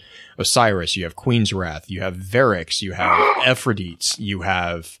 Osiris, you have Queen's Wrath, you have Varix, you have Ephrodites, you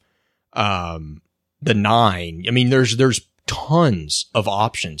have, the Nine. I mean, there's tons of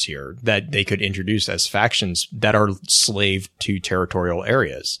options here that they could introduce as factions that are slave to territorial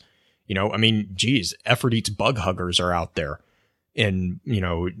areas. I mean, geez, Ephrodite's bug huggers are out there, and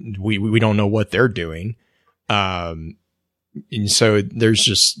we don't know what they're doing. And so there's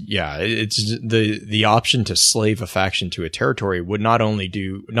just, it's the option to slave a faction to a territory would not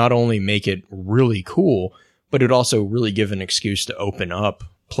only make it really cool, but it also really give an excuse to open up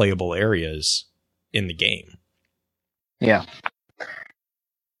playable areas in the game. Yeah.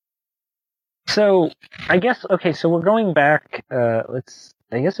 So I guess, okay, so we're going back, I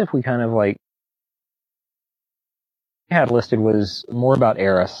guess if we kind of had listed was more about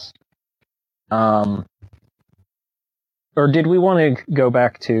Eris. Or did we want to go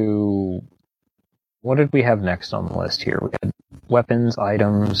back to, what did we have next on the list here? We had weapons,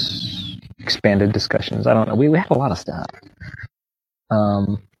 items, expanded discussions. I don't know. We had a lot of stuff.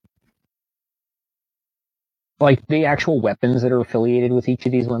 Like the actual weapons that are affiliated with each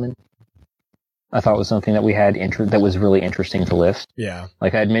of these women, I thought was something that we had that was really interesting to list. Yeah.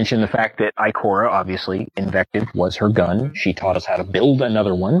 Like I had mentioned the fact that Ikora, obviously, Invective was her gun. She taught us how to build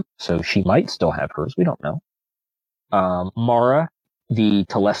another one, so she might still have hers. We don't know. Mara, the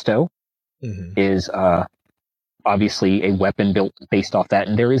Telesto, is obviously a weapon built based off that,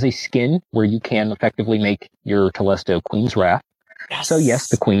 and there is a skin where you can effectively make your Telesto Queen's Wrath. Yes. So yes,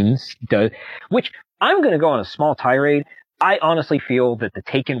 the Queen's does, which I'm going to go on a small tirade. I honestly feel that the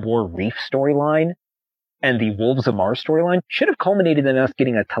Taken War Reef storyline and the Wolves of Mars storyline should have culminated in us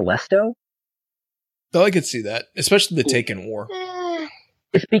getting a Telesto. Oh, I could see that, especially the Taken War.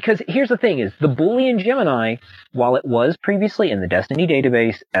 It's because here's the thing: is the Boolean Gemini, while it was previously in the Destiny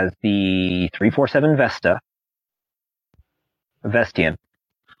database as the 347 Vestian,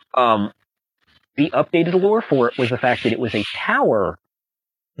 the updated lore for it was the fact that it was a tower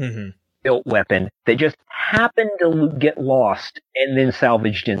built weapon that just happened to get lost and then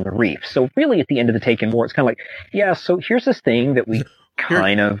salvaged in the reef. So really, at the end of the Taken War, it's kind of like, yeah, so here's this thing that we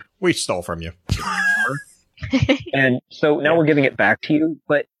we stole from you. And so now we're giving it back to you.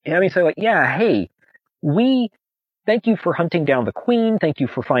 But having said, like, yeah, hey, we thank you for hunting down the queen. Thank you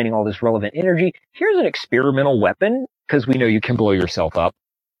for finding all this relevant energy. Here's an experimental weapon, because we know you can blow yourself up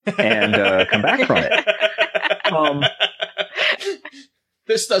and come back from it.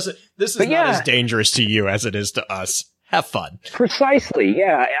 This is not as dangerous to you as it is to us. Have fun. Precisely.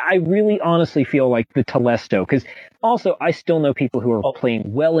 Yeah. I really honestly feel like the Telesto, because also I still know people who are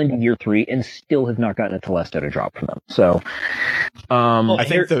playing well into year 3 and still have not gotten a Telesto to drop from them. So, I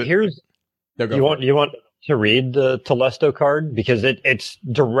think you want to read the Telesto card, because it's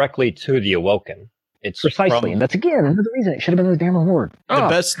directly to the Awoken. It's precisely, and that's again another reason it should have been the damn reward.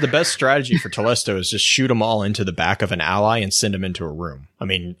 The best strategy for Telesto is just shoot them all into the back of an ally and send them into a room. I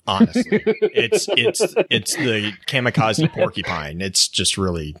mean, honestly, it's the kamikaze porcupine. It's just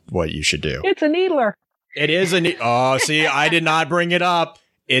really what you should do. It's a needler. It is oh, see, I did not bring it up.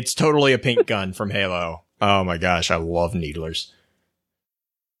 It's totally a pink gun from Halo. Oh my gosh, I love needlers.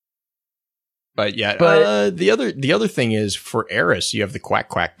 But yeah, the other thing is for Eris, you have the Quack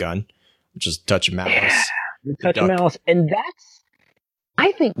Quack gun, which is Touch of Malice. Yeah, Touch of Malice. And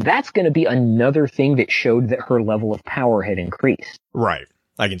I think that's going to be another thing that showed that her level of power had increased. Right.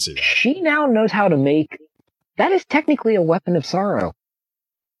 I can see that. She now knows how to make, that is technically a weapon of sorrow.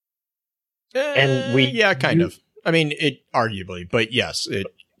 Yeah, kind of. I mean, it arguably, but yes,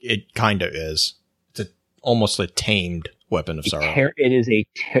 it kind of is. It's almost a tamed weapon of sorrow. It is a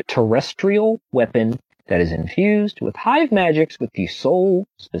terrestrial weapon that is infused with hive magics with the sole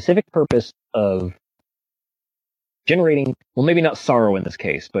specific purpose of generating, well, maybe not sorrow in this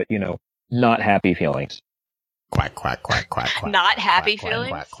case, but, not happy feelings. Quack, quack, quack, quack, quack. Not quack, happy quack,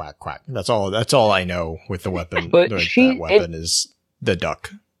 feelings? Quack, quack, quack. That's all I know with the weapon. But that weapon is the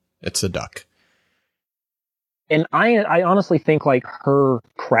duck. It's the duck. And I honestly think like her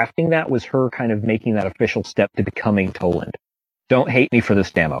crafting that was her kind of making that official step to becoming Toland. Don't hate me for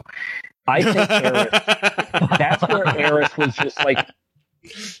this demo. I think Eris, that's where Eris was just like,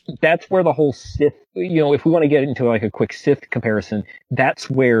 that's where the whole Sith, if we want to get into like a quick Sith comparison,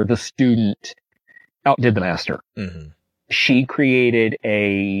 that's where the student outdid the master. Mm-hmm. She created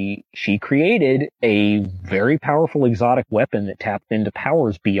a very powerful exotic weapon that tapped into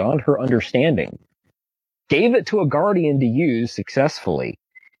powers beyond her understanding. Gave it to a guardian to use successfully.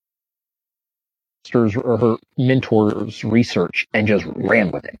 Her mentor's research and just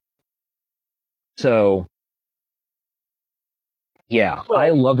ran with it. So, yeah,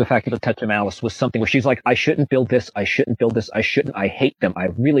 I love the fact that the Touch of Malice was something where she's like, I shouldn't build this. I hate them. I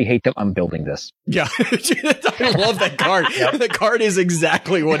really hate them. I'm building this. Yeah. I love that card. Yep. The card is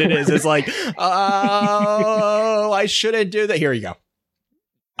exactly what it is. It's like, oh, I shouldn't do that. Here you go.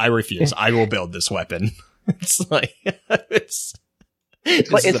 I refuse. I will build this weapon. It's like, it's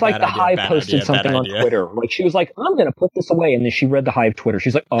like the Hive posted something on Twitter. Like she was like, I'm going to put this away. And then she read the Hive Twitter.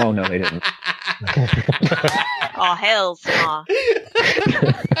 She's like, oh no, they didn't. Oh, hells no.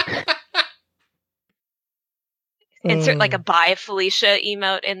 Insert like a bye Felicia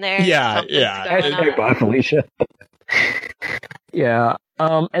emote in there. Yeah. Bye Felicia. Yeah.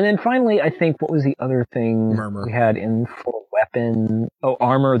 And then finally, I think, what was the other thing we had in for weapon? Oh,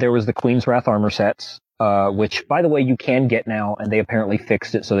 armor. There was the Queen's Wrath armor sets. Which, by the way, you can get now, and they apparently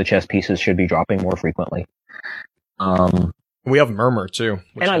fixed it so the chess pieces should be dropping more frequently. We have Murmur too,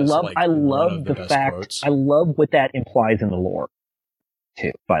 and I love the fact quotes. I love what that implies in the lore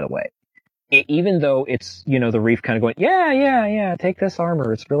too. By the way, even though it's the Reef kind of going, yeah, take this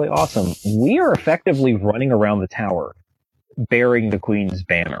armor, it's really awesome. We are effectively running around the tower, bearing the Queen's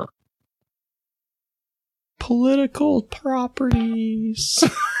banner. Political properties.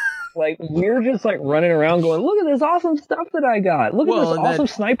 Like, we're just like running around going, look at this awesome stuff that I got. Look at this awesome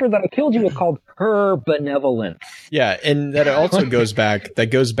sniper that I killed you with called Her Benevolence. Yeah. And that also goes back to,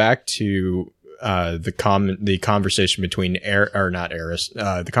 the conversation between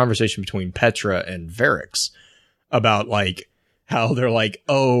the conversation between Petra and Varix about like how they're like,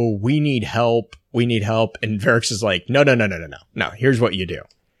 oh, we need help. And Varix is like, no. Here's what you do.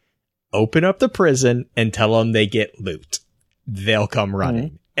 Open up the prison and tell them they get loot. They'll come running.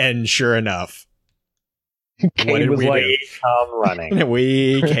 Mm-hmm. And sure enough, Cade was like, come running.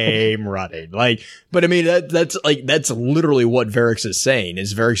 We came running. Like, but I mean, that's literally what Varix is saying.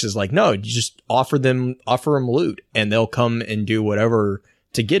 Is Varix is like, no, you just offer them loot and they'll come and do whatever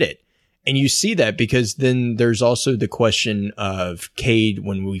to get it. And you see that because then there's also the question of Cade.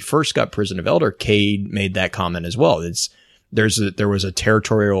 When we first got Prison of Elder, Cade made that comment as well. there was a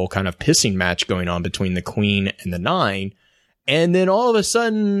territorial kind of pissing match going on between the Queen and the Nine. And then all of a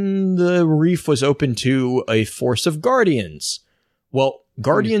sudden, the reef was open to a force of Guardians. Well,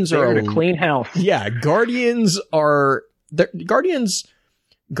 Guardians are to clean house. Yeah, Guardians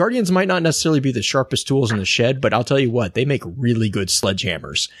might not necessarily be the sharpest tools in the shed, but I'll tell you what, they make really good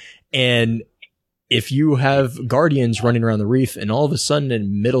sledgehammers. And if you have Guardians running around the reef and all of a sudden a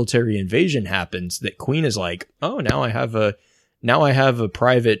military invasion happens, that Queen is like, oh, now I have a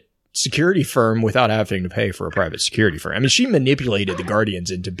private security firm without having to pay for a private security firm. I mean, she manipulated the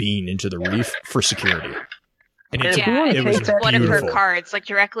Guardians into being into the reef for security. And It was was one of her beautiful. cards, like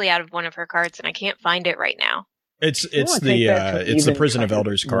directly out of one of her cards, and I can't find it right now. It's wanna take that to the even Prison of kind of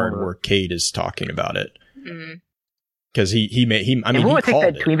Elders card more- where Cade is talking about it. Mm. Because I mean, And he we want to take called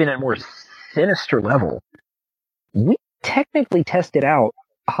that it. to even a more sinister level. We technically tested out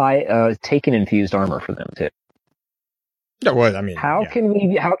high Taken infused armor for them too. Yeah, well, I mean, How yeah.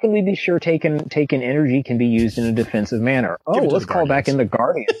 can we be sure Taken energy can be used in a defensive manner? Oh, Give it to let's the call back in the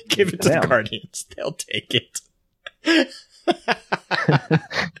Guardians. Give it to the them. Guardians. They'll take it.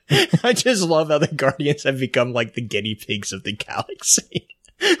 I just love how the Guardians have become like the guinea pigs of the galaxy.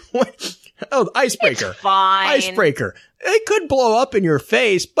 What? Oh, the icebreaker. It's fine. Icebreaker. It could blow up in your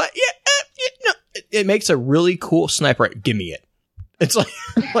face, but no, it makes a really cool sniper. Give me it. It's like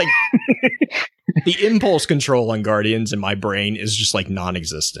the impulse control on Guardians in my brain is just like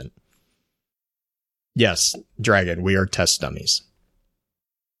non-existent. Yes, Dragon, we are test dummies.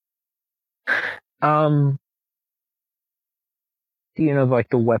 You know, like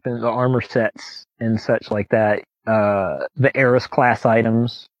the weapons, the armor sets and such like that. The Eris class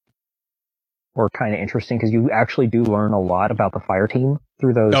items were kind of interesting because you actually do learn a lot about the fire team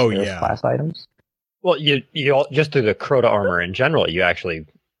through those Eris class items. Well, you all, just through the Crota armor in general, you actually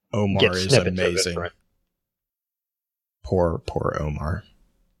Omar get is snippets of it, amazing. right? Poor Omar.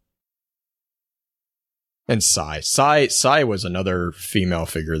 And Sai was another female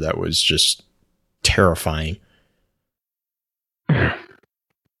figure that was just terrifying.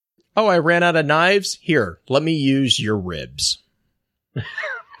 Oh, I ran out of knives? Here, let me use your ribs.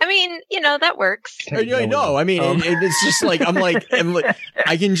 I mean, that works. I know. I mean, it's just like, I'm like,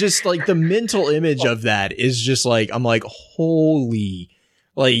 I can just like the mental image of that is just like, I'm like, holy,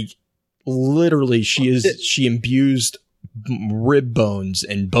 like literally she imbued rib bones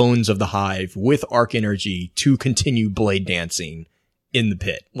and bones of the hive with arc energy to continue blade dancing in the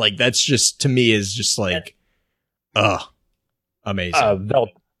pit. Like that's just, to me, is just like, amazing.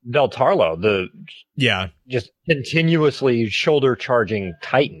 Veltarlo, just continuously shoulder charging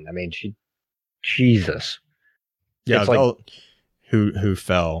Titan. I mean, Jesus. Yeah, it's like, who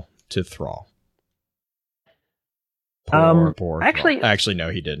fell to Thrall. Poor actually,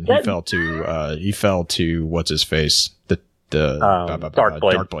 no, he didn't. He fell to what's his face? The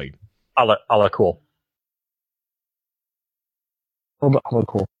Darkblade. Allah cool. Oh,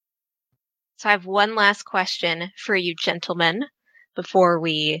 cool. So I have one last question for you gentlemen before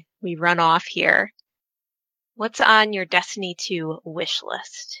we run off here. What's on your Destiny 2 wish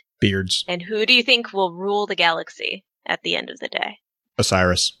list? Beards. And who do you think will rule the galaxy at the end of the day?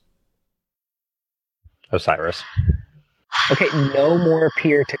 Osiris. Okay, no more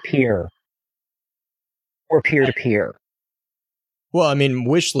peer-to-peer. Or peer-to-peer. Well, I mean,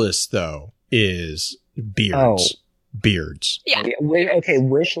 wish list, though, is beards. Beards. Yeah. Okay,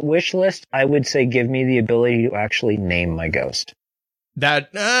 wish list, I would say give me the ability to actually name my ghost.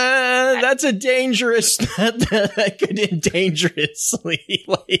 That's a dangerous, that could end dangerously,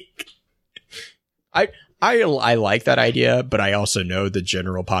 like, I like that idea, but I also know the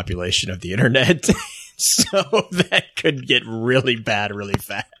general population of the internet, so that could get really bad really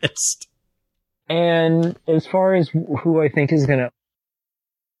fast. And as far as who I think is gonna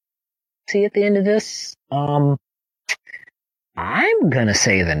see at the end of this, I'm gonna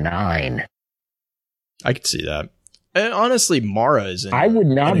say the 9. I could see that. And honestly, Mara is in I would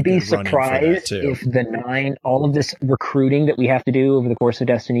not be good running for that, surprised too. if the 9, all of this recruiting that we have to do over the course of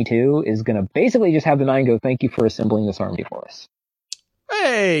Destiny 2 is going to basically just have the 9 go, thank you for assembling this army for us.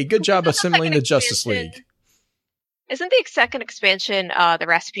 Hey, good job assembling the Second Justice expansion. League. Isn't the second expansion the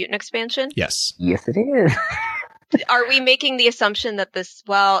Rasputin expansion? Yes. Yes, it is. Are we making the assumption that that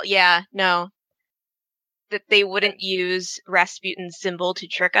they wouldn't use Rasputin's symbol to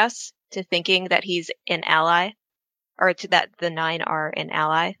trick us to thinking that he's an ally? Or that the 9 are an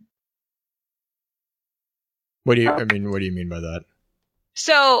ally? What do you mean by that?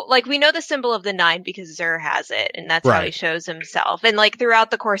 So, like, we know the symbol of the 9 because Xur has it, and that's how he Right. shows himself. And, like, throughout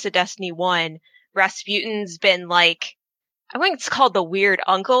the course of Destiny 1, Rasputin's been, like, I think it's called the weird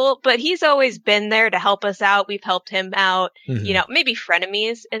uncle, but he's always been there to help us out. We've helped him out. Mhm. Maybe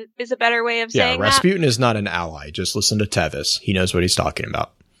frenemies is a better way of Yeah, saying that. Rasputin is not an ally. Just listen to Tevis. He knows what he's talking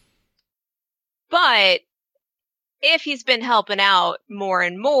about. But if he's been helping out more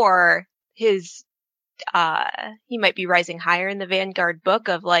and more, he might be rising higher in the Vanguard book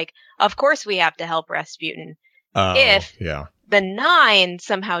of of course we have to help Rasputin. If yeah. the 9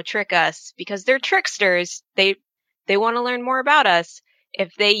 somehow trick us because they're tricksters, they want to learn more about us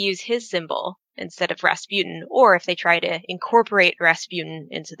if they use his symbol instead of Rasputin, or if they try to incorporate Rasputin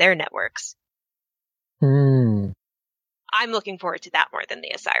into their networks. I'm looking forward to that more than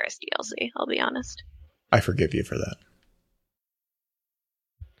the Osiris DLC, I'll be honest. I forgive you for that.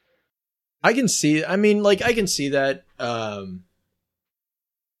 I can see. I mean, I can see that. I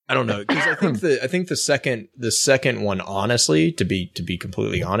don't know, because I think the second one, honestly, to be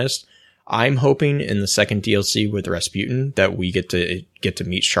completely honest, I'm hoping in the second DLC with Rasputin that we get to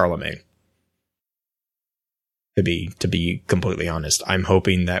meet Charlemagne. To be completely honest, I'm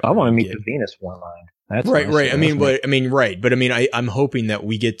hoping that I want to meet the Venus Warmind. That's right. nice. I'm hoping that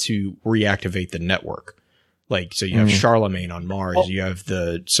we get to reactivate the network. So you have Charlemagne on Mars, you have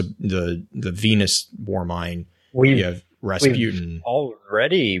the Venus Warmind, you have Rasputin. We've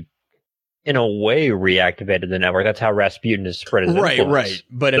already, in a way, reactivated the network. That's how Rasputin is spread his influence. Right.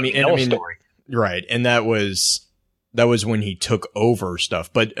 But Story. Right, and that was when he took over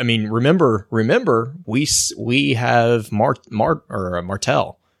stuff. But I mean, remember, we have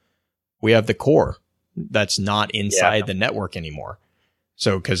Martel. We have the core that's not inside the network anymore.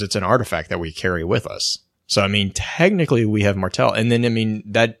 So, because it's an artifact that we carry with us. So, I mean, technically we have Martel. And then, I mean,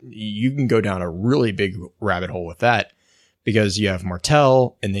 that you can go down a really big rabbit hole with that, because you have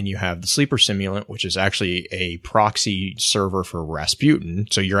Martel, and then you have the Sleeper Simulant, which is actually a proxy server for Rasputin.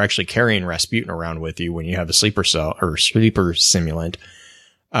 So you're actually carrying Rasputin around with you when you have the Sleeper Simulant.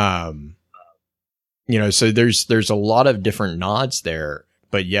 So there's a lot of different nods there.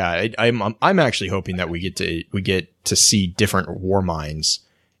 But yeah, I'm actually hoping that we get to see different war minds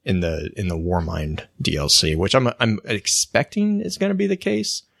in the Warmind DLC, which I'm expecting is going to be the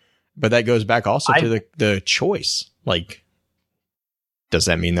case. But that goes back also to the choice. Does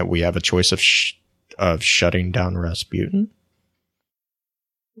that mean that we have a choice of shutting down Rasputin?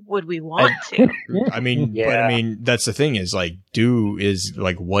 Would we want to? I mean, but I mean, that's the thing is what is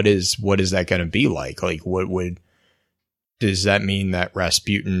that going to be like? Does that mean that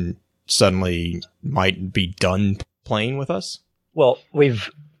Rasputin suddenly might be done playing with us? Well, we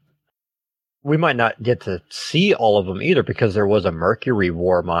might not get to see all of them either, because there was a Mercury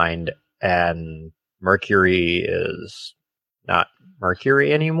Warmind, and Mercury is not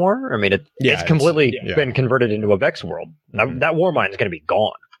Mercury anymore. I mean, it's completely been converted into a Vex world. Mm-hmm. That Warmind is going to be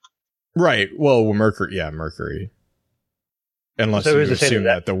gone. Right. Well, Mercury. Unless you assume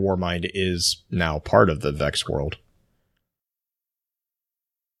that the Warmind is now part of the Vex world.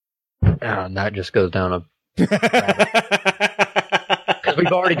 And that just goes down a because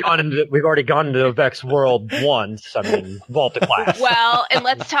we've already gone into a Vex world once. I mean, Vault of Glass. Well, and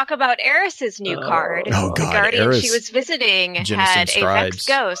let's talk about Eris's new card. Oh God, the Guardian Eris, she was visiting Jennison had Scribes. a Vex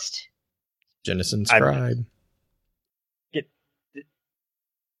ghost. Jennison Scribe.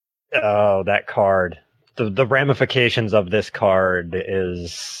 That card. The ramifications of this card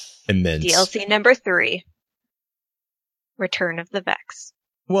is immense. DLC number 3. Return of the Vex.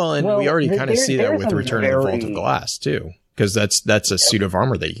 Well, and we already kind of see that with Return of the Vault of Glass too, because that's a suit of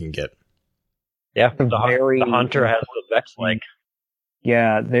armor that you can get. Yeah, the Hunter has the Vex leg.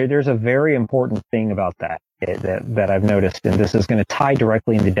 Yeah, there's a very important thing about that I've noticed, and this is going to tie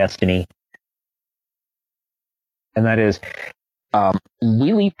directly into Destiny, and that is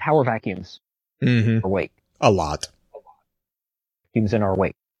we leave power vacuums in our wake. A lot. Vacuums in our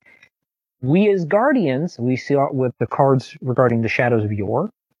wake. We as Guardians, we see it with the cards regarding the Shadows of Yore.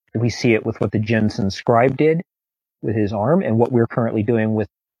 We see it with what the Jennison Scribe did with his arm, and what we're currently doing with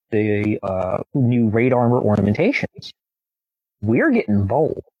the new raid armor ornamentations. We're getting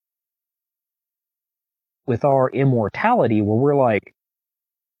bold with our immortality, where we're like,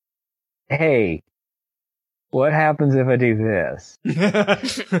 hey, what happens if I do this?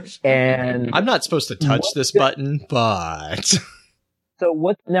 And I'm not supposed to touch this button, but... So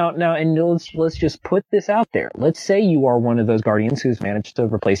what now, and let's just put this out there. Let's say you are one of those Guardians who's managed to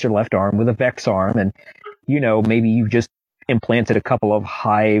replace your left arm with a Vex arm, and, maybe you've just implanted a couple of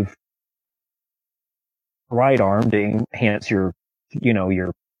Hive right arm to enhance your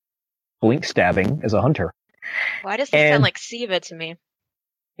blink stabbing as a hunter. Why does this sound like Siva to me?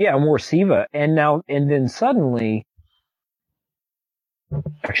 Yeah, more Siva. And then suddenly,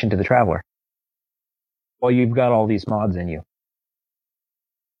 action to the Traveler. Well, you've got all these mods in you.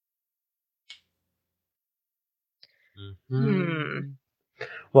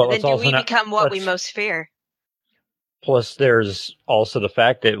 Well, then it's do also we not, become what we let's- most fear? Plus, there's also the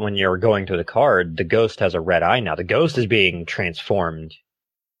fact that when you're going to the card, the ghost has a red eye now. The ghost is being transformed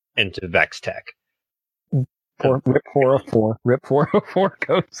into Vex Tech. Rip 404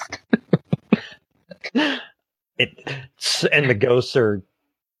 Ghost. And the ghosts are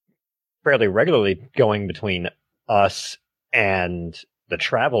fairly regularly going between us and the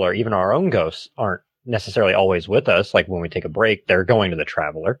Traveler. Even our own ghosts aren't necessarily always with us. Like when we take a break, they're going to the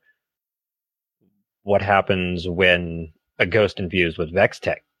Traveler. What happens when a ghost infused with Vex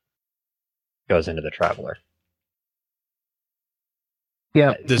Tech goes into the Traveler?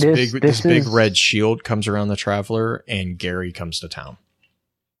 Yeah, This big red shield comes around the Traveler, and Gary comes to town.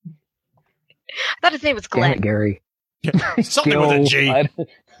 I thought his name was Damn Glenn. it, Gary. Something with a G.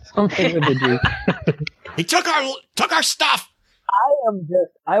 Something with a G. He took our stuff.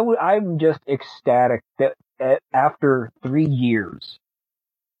 I'm just ecstatic that after 3 years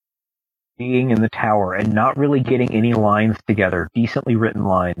being in the tower and not really getting any lines together, decently written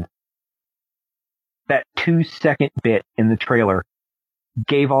lines, that 2-second bit in the trailer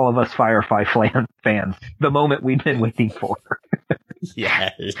gave all of us Firefly fans the moment we'd been waiting for.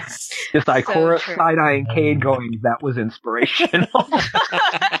 Yes. Just Ikora true. side-eyeing Cade going, that was inspirational.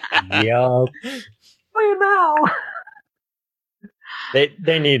 Yup. Wait now.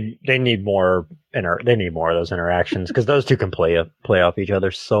 They need more of those interactions because those two can play off each other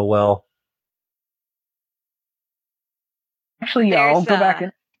so well. Actually, yeah, I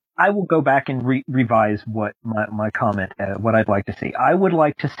will go back and revise what my comment, what I'd like to see. I would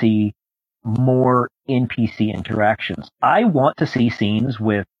like to see more NPC interactions. I want to see scenes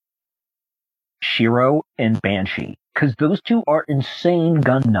with Shiro and Banshee, because those two are insane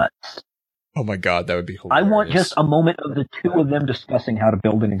gun nuts. Oh my god, that would be hilarious. I want just a moment of the two of them discussing how to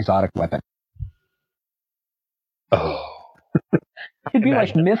build an exotic weapon. Oh. It'd be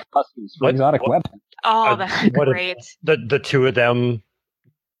like Mythbusters for exotic weapons. Oh, that's great. The two of them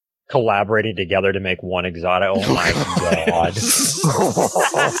collaborating together to make one exotic. Oh my god.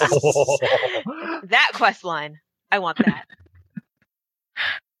 That quest line. I want that.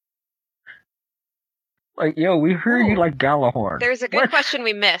 Like, yo, we heard you like Galahorn. There's a good question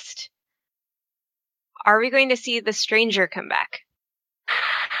we missed. Are we going to see the stranger come back?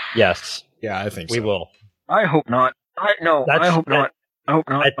 Yes. Yeah, I think we so. will. I hope not. I hope not. I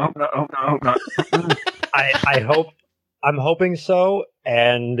hope not. I'm hoping so,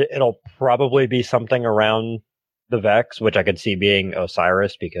 and it'll probably be something around the Vex, which I could see being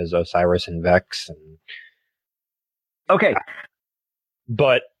Osiris, because Osiris and Vex. Okay.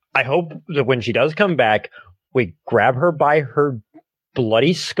 But I hope that when she does come back, we grab her by her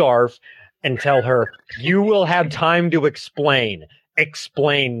bloody scarf and tell her, you will have time to explain.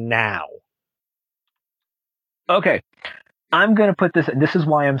 Explain now. Okay. I'm going to put this is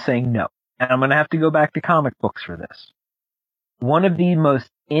why I'm saying no. And I'm going to have to go back to comic books for this. One of the most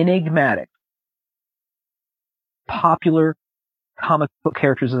enigmatic, popular comic book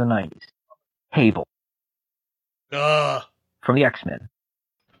characters of the 90s, Cable. From the X-Men.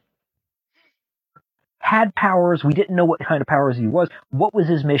 Had powers. We didn't know what kind of powers he was. What was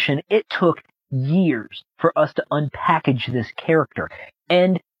his mission? It took years for us to unpackage this character.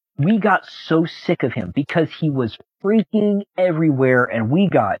 And we got so sick of him because he was freaking everywhere and we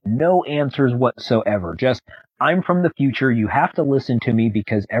got no answers whatsoever. Just, I'm from the future. You have to listen to me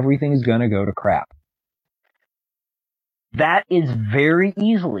because everything's going to go to crap. That is very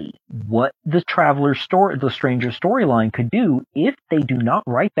easily what the the Stranger storyline could do if they do not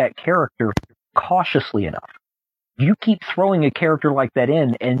write that character cautiously enough. You keep throwing a character like that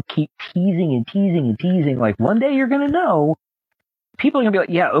in and keep teasing and teasing and teasing, like one day you're going to know. People are going to be like,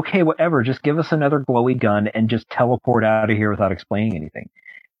 yeah, okay, whatever. Just give us another glowy gun and just teleport out of here without explaining anything.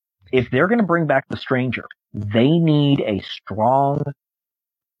 If they're going to bring back the Stranger, they need a strong,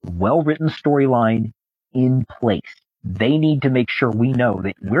 well-written storyline in place. They need to make sure we know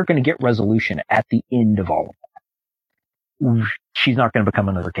that we're going to get resolution at the end of all of that. She's not going to become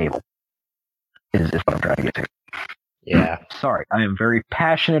another Cable, is what I'm trying to get to. Yeah. Sorry, I am very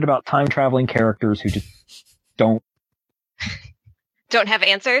passionate about time-traveling characters who just don't have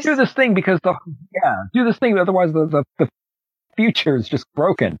answers? do this thing because do this thing, otherwise the future is just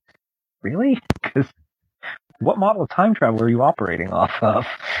broken. Really? Because what model of time travel are you operating off of?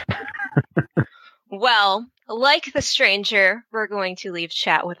 Well, like the Stranger, we're going to leave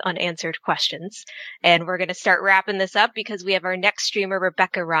chat with unanswered questions. And we're going to start wrapping this up because we have our next streamer,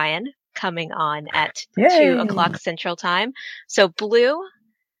 Rebecca Ryan, coming on at 2 o'clock Central Time. So, Blue,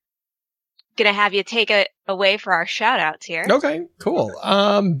 gonna have you take it away for our shout outs here. Okay, cool.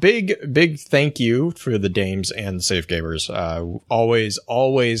 Big thank you for the Dames and Safe Gamers.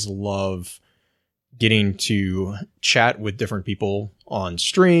 Always love getting to chat with different people on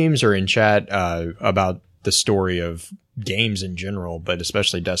streams or in chat about the story of games in general, but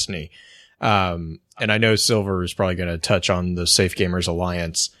especially Destiny. And I know Silver is probably going to touch on the Safe Gamers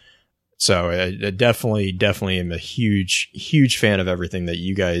Alliance. So I definitely am a huge fan of everything that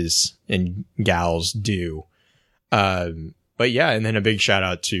you guys and gals do. But yeah, and then a big shout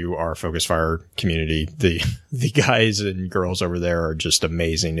out to our Focus Fire community. The guys and girls over there are just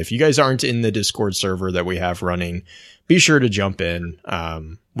amazing. If you guys aren't in the Discord server that we have running, be sure to jump in.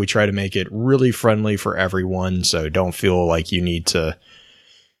 We try to make it really friendly for everyone. So don't feel like you need to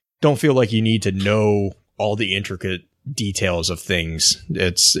know all the intricate details of things.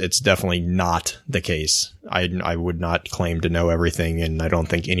 It's definitely not the case. I would not claim to know everything, and I don't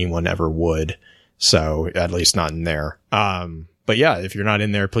think anyone ever would. So at least not in there. But yeah, if you're not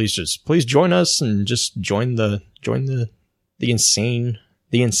in there, please join us and just join the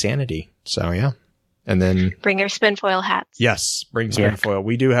insanity. So yeah. And then bring your spinfoil hats. Yes, bring spinfoil. Yeah.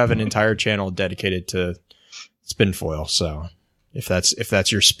 We do have an entire channel dedicated to spinfoil. So if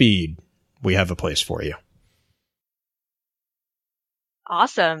that's your speed, we have a place for you.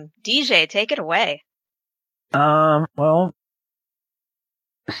 Awesome. DJ, take it away. Well,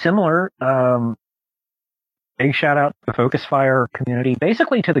 similar, big shout out to the Focus Fire community,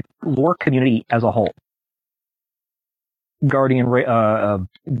 basically to the lore community as a whole. Guardian,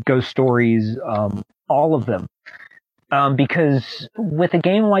 Ghost Stories, all of them. Because with a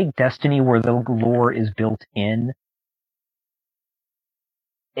game like Destiny where the lore is built in,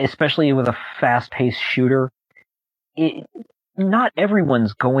 especially with a fast-paced shooter, not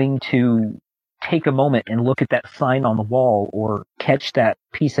everyone's going to take a moment and look at that sign on the wall or catch that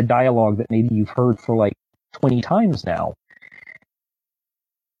piece of dialogue that maybe you've heard for like 20 times now.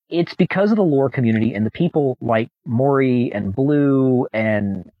 It's because of the lore community and the people like Mori and Blue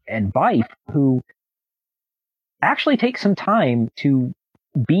and Bife who actually take some time to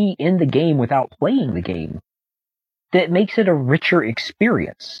be in the game without playing the game. That makes it a richer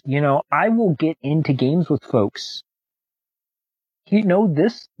experience. You know, I will get into games with folks. You know,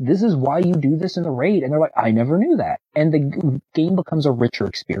 this is why you do this in the raid. And they're like, I never knew that. And the game becomes a richer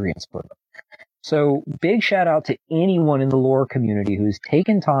experience for them. So big shout out to anyone in the lore community who's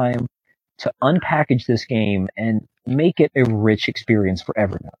taken time to unpackage this game and make it a rich experience for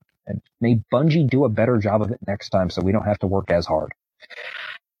everyone. And may Bungie do a better job of it next time so we don't have to work as hard.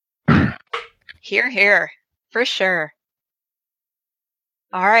 Hear, hear. For sure.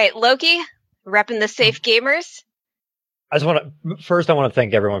 All right, Loki, repping the Safe Gamers. I want to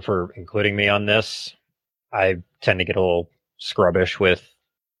thank everyone for including me on this. I tend to get a little scrubbish with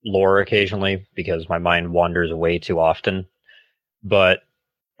lore occasionally because my mind wanders away too often. But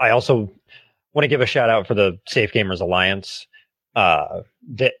I also want to give a shout out for the Safe Gamers Alliance.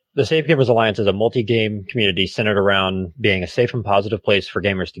 The Safe Gamers Alliance is a multi-game community centered around being a safe and positive place for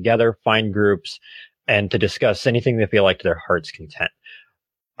gamers together, find groups, and to discuss anything they feel like to their heart's content.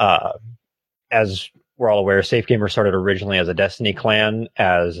 As we're all aware, Safe Gamers started originally as a Destiny clan,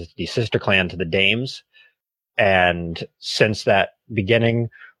 as the sister clan to the Dames. And since that beginning,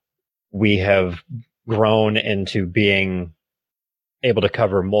 we have grown into being able to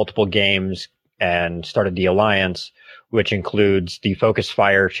cover multiple games and started the Alliance, which includes the Focus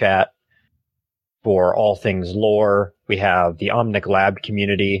Fire chat for all things lore. We have the Omnic Lab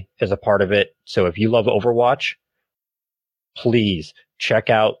community as a part of it. So if you love Overwatch, please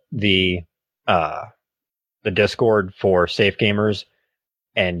check out the Discord for Safe Gamers,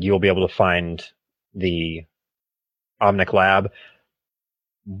 and you'll be able to find the Omnic Lab.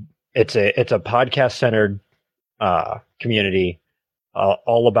 It's a podcast centered community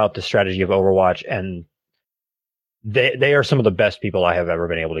all about the strategy of Overwatch, and they are some of the best people I have ever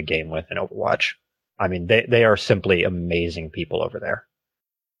been able to game with in Overwatch. I mean, they are simply amazing people over there.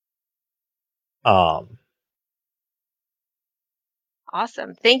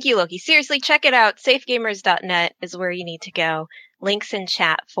 Awesome. Thank you, Loki. Seriously, check it out. Safegamers.net is where you need to go. Links in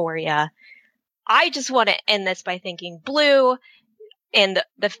chat for you. I just want to end this by thanking Blue and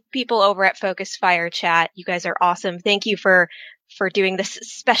the people over at Focus Fire Chat. You guys are awesome. Thank you for doing this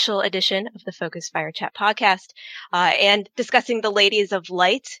special edition of the Focus Fire Chat podcast, and discussing the Ladies of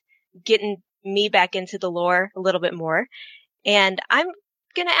Light, getting me back into the lore a little bit more. And I'm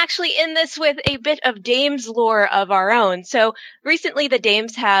going to actually end this with a bit of Dames lore of our own. So recently the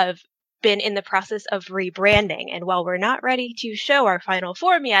Dames have been in the process of rebranding. And while we're not ready to show our final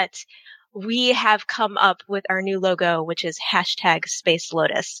form yet, we have come up with our new logo, which is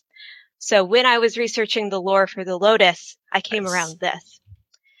 #SpaceLotus. So when I was researching the lore for the lotus, I came Nice. around this.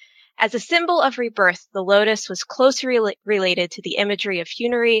 As a symbol of rebirth, the lotus was closely related to the imagery of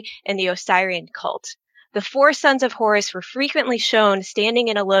funerary and the Osirian cult. The 4 sons of Horus were frequently shown standing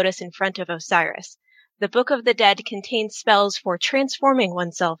in a lotus in front of Osiris. The Book of the Dead contains spells for transforming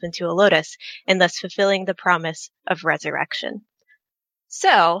oneself into a lotus and thus fulfilling the promise of resurrection.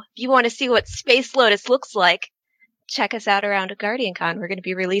 So, if you want to see what Space Lotus looks like, check us out around GuardianCon. We're going to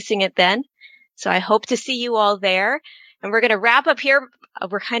be releasing it then. So I hope to see you all there. And we're going to wrap up here.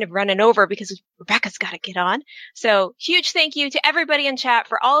 We're kind of running over because Rebecca's got to get on. So huge thank you to everybody in chat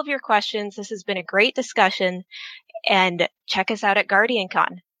for all of your questions. This has been a great discussion. And check us out at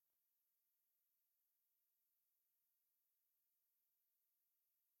GuardianCon.